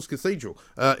 St. Paul's Cathedral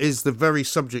is the very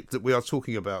subject that we are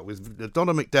talking about with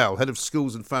Donna McDowell, Head of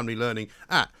Schools and Family Learning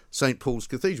at St. Paul's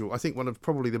Cathedral. I think one of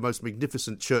probably the most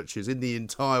magnificent churches in the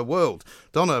entire world.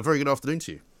 Donna, a very good afternoon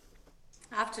to you.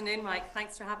 Afternoon, Mike.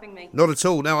 Thanks for having me. Not at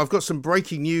all. Now, I've got some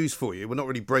breaking news for you. Well, not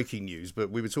really breaking news, but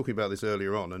we were talking about this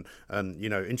earlier on, and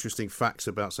interesting facts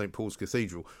about St. Paul's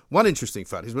Cathedral. One interesting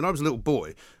fact is when I was a little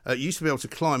boy, you used to be able to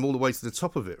climb all the way to the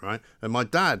top of it, right? And my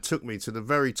dad took me to the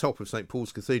very top of St.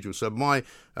 Paul's Cathedral, so my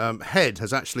head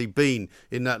has actually been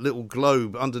in that little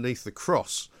globe underneath the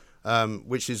cross,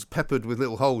 which is peppered with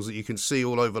little holes that you can see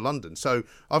all over London. So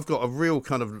I've got a real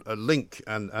kind of a link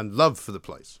and love for the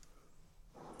place.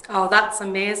 Oh, that's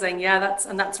amazing. Yeah,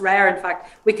 that's rare. In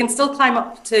fact, we can still climb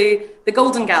up to the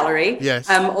Golden Gallery. Yes.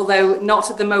 Although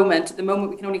not at the moment. At the moment,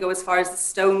 we can only go as far as the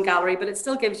Stone Gallery, but it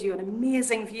still gives you an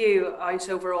amazing view out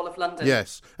over all of London.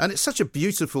 Yes, and it's such a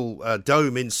beautiful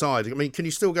dome inside. I mean, can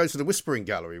you still go to the Whispering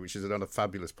Gallery, which is another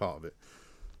fabulous part of it?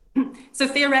 So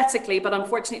theoretically, but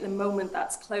unfortunately at the moment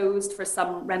that's closed for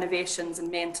some renovations and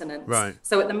maintenance. Right.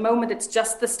 So at the moment it's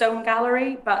just the Stone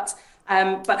Gallery, but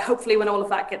hopefully when all of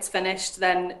that gets finished,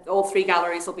 then all three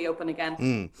galleries will be open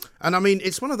again. And I mean,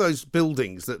 it's one of those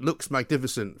buildings that looks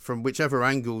magnificent from whichever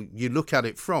angle you look at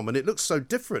it from, and it looks so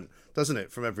different, doesn't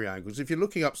it, from every angle? So if you're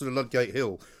looking up to the Ludgate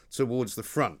Hill towards the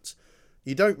front,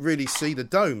 you don't really see the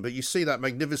dome, but you see that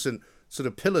magnificent sort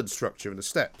of pillared structure and the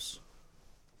steps.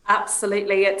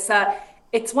 Absolutely.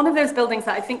 It's one of those buildings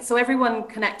that I think, so everyone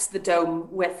connects the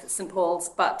dome with St. Paul's,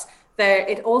 but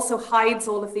it also hides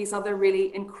all of these other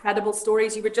really incredible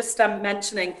stories. You were just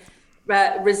mentioning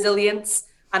resilience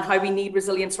and how we need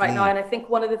resilience right now. And I think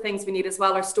one of the things we need as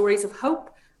well are stories of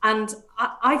hope. And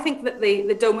I think that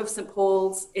the Dome of St.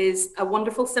 Paul's is a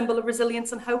wonderful symbol of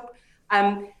resilience and hope.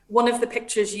 One of the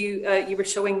pictures you were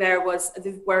showing there was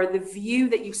where the view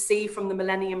that you see from the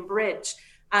Millennium Bridge.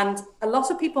 And a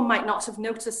lot of people might not have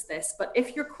noticed this, but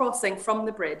if you're crossing from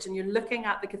the bridge and you're looking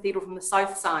at the cathedral from the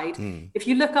south side, if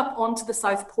you look up onto the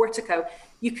south portico,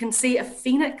 you can see a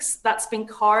phoenix that's been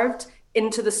carved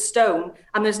into the stone.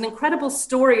 And there's an incredible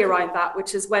story around that,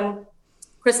 which is when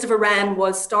Christopher Wren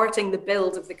was starting the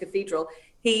build of the cathedral,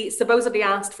 he supposedly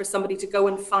asked for somebody to go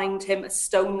and find him a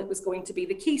stone that was going to be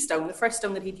the keystone, the first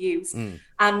stone that he'd use.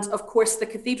 And of course, the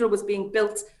cathedral was being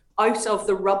built out of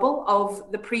the rubble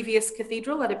of the previous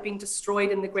cathedral that had been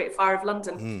destroyed in the Great Fire of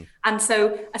London. And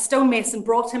so a stonemason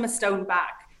brought him a stone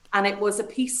back, and it was a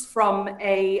piece from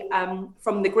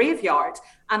the graveyard,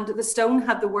 and the stone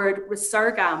had the word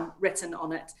resurgam written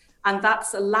on it. And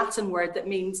that's a Latin word that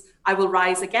means I will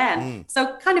rise again.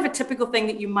 So kind of a typical thing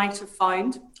that you might have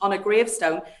found on a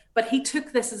gravestone. But he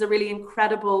took this as a really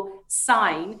incredible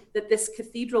sign that this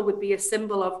cathedral would be a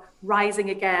symbol of rising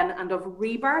again and of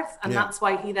rebirth. And that's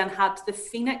why he then had the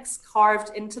phoenix carved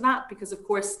into that, because, of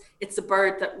course, it's a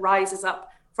bird that rises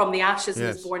up from the ashes and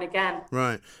is born again.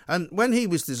 Right. And when he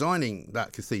was designing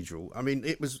that cathedral, I mean,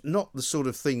 it was not the sort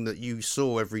of thing that you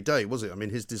saw every day, was it? I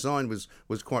mean, his design was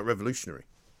quite revolutionary.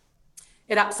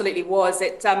 It absolutely was.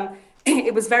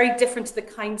 It was very different to the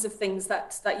kinds of things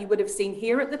that you would have seen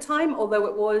here at the time, although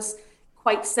it was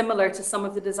quite similar to some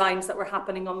of the designs that were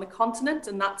happening on the continent.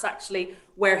 And that's actually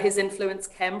where his influence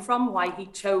came from, why he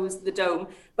chose the dome.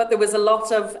 But there was a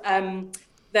lot of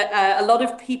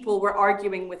people were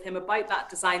arguing with him about that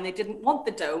design. They didn't want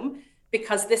the dome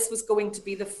because this was going to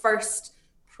be the first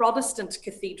Protestant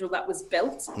cathedral that was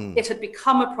built. It had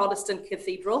become a Protestant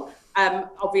cathedral,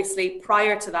 obviously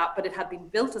prior to that, but it had been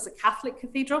built as a Catholic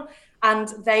cathedral.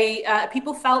 And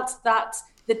people felt that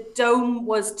the dome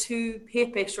was too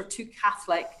papish or too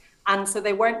Catholic, and so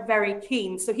they weren't very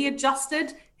keen. So he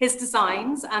adjusted his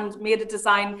designs and made a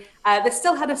design that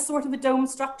still had a sort of a dome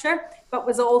structure, but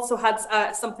also had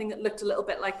something that looked a little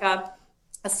bit like a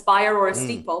spire or a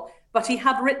steeple. But he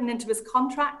had written into his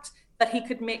contract that he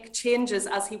could make changes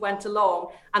as he went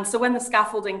along. And so when the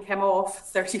scaffolding came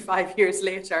off 35 years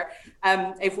later,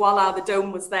 voila, the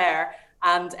dome was there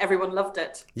and everyone loved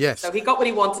it. Yes. So he got what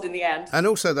he wanted in the end. And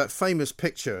also that famous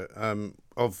picture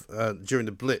of during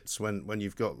the Blitz when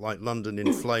you've got like London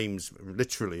in flames,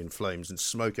 literally in flames, and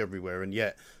smoke everywhere, and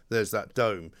yet there's that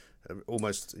dome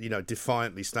almost,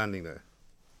 defiantly standing there.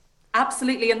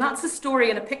 Absolutely. And that's a story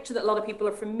and a picture that a lot of people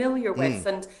are familiar with.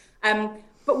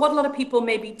 But what a lot of people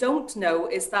maybe don't know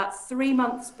is that 3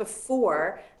 months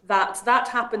before that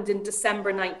happened in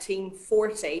December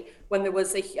 1940, when there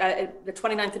was the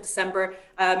 29th of December,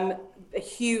 a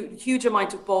huge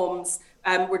amount of bombs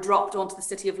were dropped onto the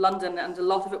city of London, and a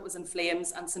lot of it was in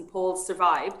flames, and St. Paul's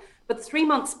survived. But 3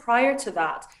 months prior to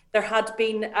that, there had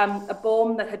been a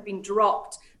bomb that had been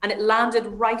dropped, and it landed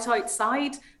right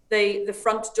outside the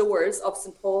front doors of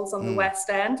St. Paul's on the West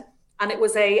End. And it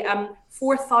was a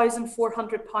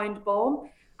 4,400-pound bomb,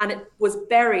 and it was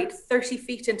buried 30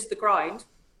 feet into the ground.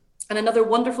 And another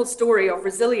wonderful story of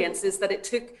resilience is that it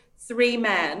took 6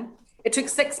 men,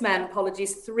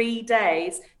 3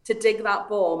 days to dig that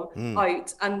bomb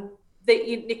out. And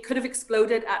it could have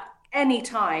exploded at any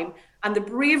time. And the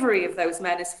bravery of those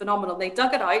men is phenomenal. They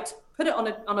dug it out, put it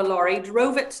on a lorry,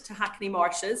 drove it to Hackney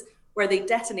Marshes, where they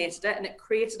detonated it, and it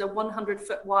created a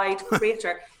 100-foot wide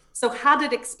crater. So had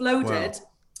it exploded,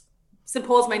 St.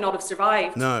 Paul's may not have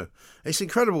survived. No. It's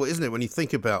incredible, isn't it, when you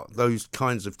think about those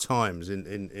kinds of times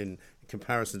in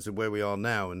comparison to where we are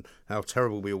now and how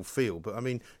terrible we all feel. But, I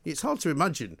mean, it's hard to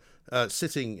imagine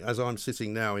sitting, as I'm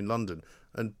sitting now in London,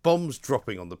 and bombs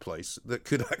dropping on the place that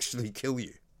could actually kill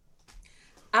you.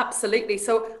 Absolutely.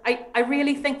 So I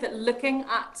really think that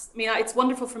it's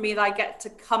wonderful for me that I get to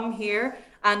come here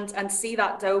and see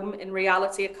that dome in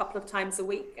reality a couple of times a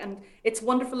week. And it's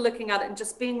wonderful looking at it and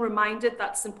just being reminded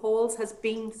that St. Paul's has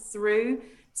been through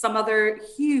some other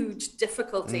huge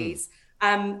difficulties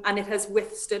and it has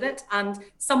withstood it. And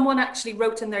someone actually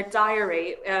wrote in their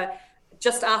diary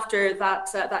just after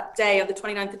that day of the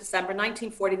 29th of December,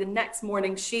 1940, the next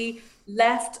morning, she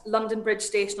left London Bridge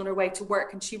Station on her way to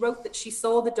work, and she wrote that she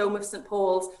saw the Dome of St.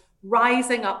 Paul's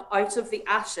rising up out of the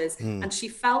ashes, and she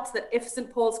felt that if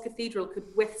St. Paul's Cathedral could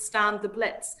withstand the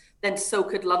Blitz, then so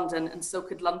could London and so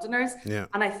could Londoners.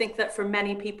 And I think that for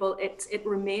many people it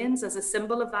remains as a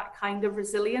symbol of that kind of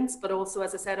resilience, but also,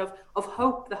 as I said, of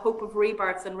hope, the hope of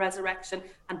rebirth and resurrection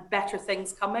and better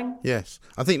things coming. Yes,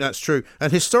 I think that's true.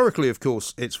 And historically, of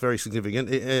course, it's very significant.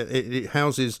 It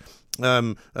houses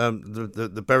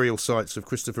the burial sites of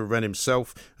Christopher Wren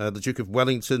himself, the Duke of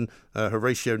Wellington,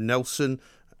 Horatio Nelson,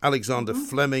 Alexander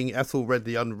Fleming, Ethelred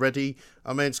the Unready.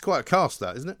 I mean, it's quite a cast,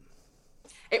 that, isn't it?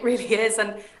 It really is,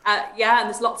 and and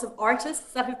there's lots of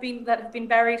artists that have been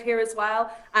buried here as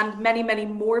well, and many, many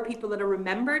more people that are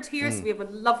remembered here. So we have a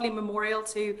lovely memorial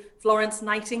to Florence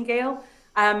Nightingale.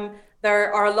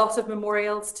 There are a lot of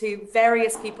memorials to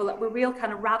various people that were real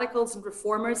kind of radicals and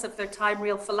reformers of their time,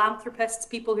 real philanthropists,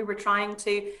 people who were trying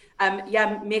to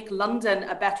make London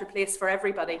a better place for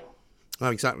everybody. Oh,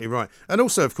 exactly right. And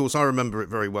also, of course, I remember it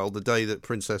very well, the day that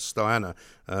Princess Diana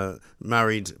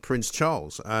married Prince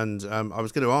Charles. And I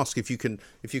was going to ask if you can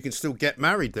still get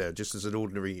married there just as an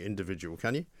ordinary individual,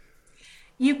 can you?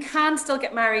 You can still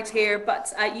get married here,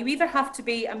 but you either have to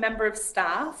be a member of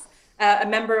staff, a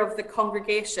member of the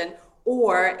congregation,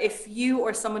 or if you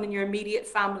or someone in your immediate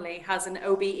family has an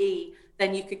OBE,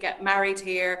 then you could get married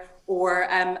here or,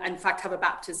 in fact, have a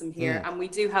baptism here. And we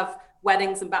do have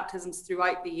weddings and baptisms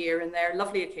throughout the year, and they're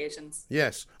lovely occasions.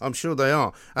 Yes, I'm sure they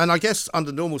are. And I guess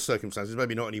under normal circumstances,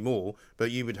 maybe not anymore, but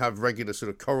you would have regular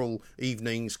sort of choral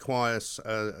evenings, choirs,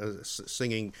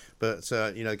 singing. But,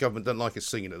 the government doesn't like us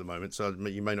singing at the moment, so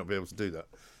you may not be able to do that.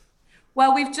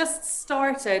 Well, we've just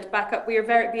started back up. We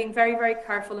are being very, very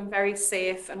careful and very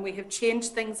safe, and we have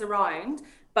changed things around.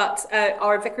 But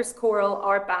our Vickers Choral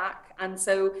are back, and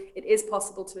so it is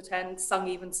possible to attend Sung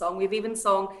Evensong. We've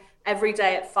Evensong every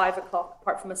day at 5 o'clock,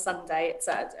 apart from a Sunday. It's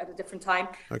at a different time.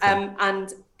 Okay.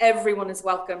 And everyone is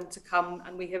welcome to come,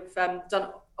 and we have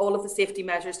done all of the safety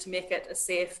measures to make it a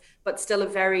safe, but still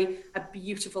a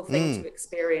beautiful thing to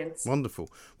experience. Wonderful.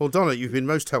 Well, Donna, you've been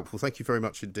most helpful. Thank you very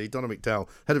much indeed. Donna McDowell,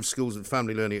 Head of Schools and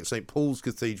Family Learning at St Paul's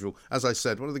Cathedral. As I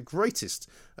said, one of the greatest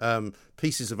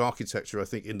pieces of architecture, I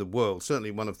think, in the world.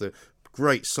 Certainly one of the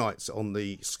great sights on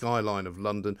the skyline of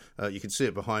London. You can see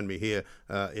it behind me here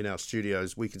in our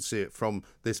studios. We can see it from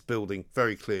this building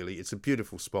very clearly. It's a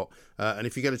beautiful spot. And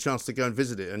if you get a chance to go and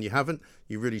visit it, and you haven't,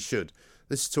 you really should.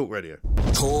 This is Talk Radio.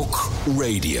 Talk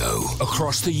Radio.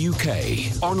 Across the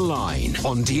UK, online,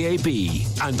 on DAB,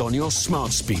 and on your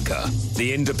smart speaker.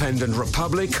 The Independent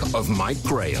Republic of Mike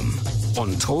Graham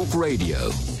on Talk Radio.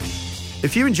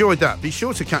 If you enjoyed that, be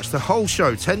sure to catch the whole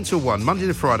show 10 till 1, Monday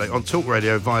to Friday on Talk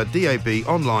Radio via DAB,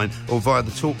 online or via the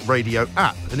Talk Radio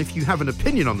app. And if you have an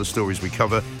opinion on the stories we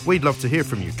cover, we'd love to hear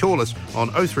from you. Call us on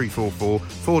 0344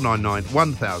 499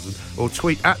 1000 or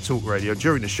tweet at Talk Radio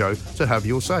during the show to have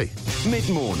your say.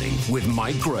 Mid-morning with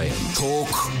Mike Graham. Talk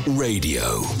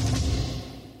Radio.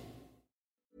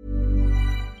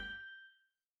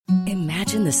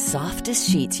 Imagine the softest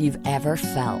sheets you've ever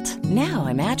felt. Now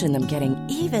imagine them getting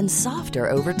even softer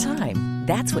over time.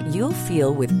 That's what you'll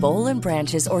feel with Boll &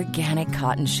 Branch's organic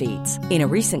cotton sheets. In a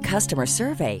recent customer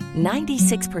survey,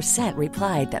 96%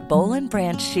 replied that Boll &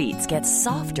 Branch sheets get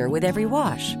softer with every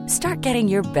wash. Start getting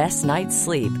your best night's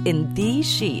sleep in these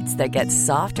sheets that get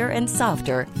softer and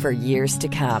softer for years to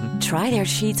come. Try their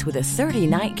sheets with a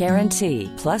 30-night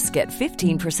guarantee. Plus, get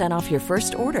 15% off your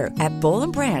first order at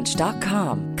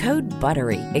bollandbranch.com. Code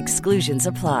BUTTERY. Exclusions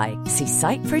apply. See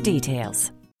site for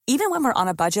details. Even when we're on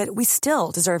a budget, we still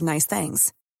deserve nice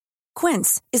things.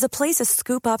 Quince is a place to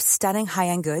scoop up stunning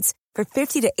high-end goods for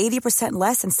 50 to 80%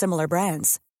 less than similar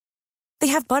brands. They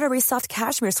have buttery soft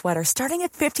cashmere sweaters starting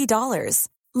at $50,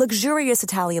 luxurious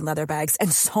Italian leather bags,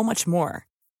 and so much more.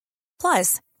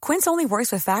 Plus, Quince only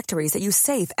works with factories that use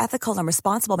safe, ethical, and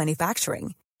responsible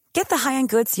manufacturing. Get the high-end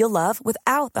goods you'll love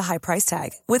without the high price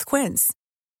tag with Quince.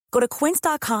 Go to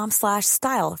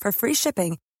quince.com/style for free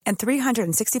shipping and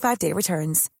 365-day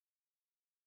returns.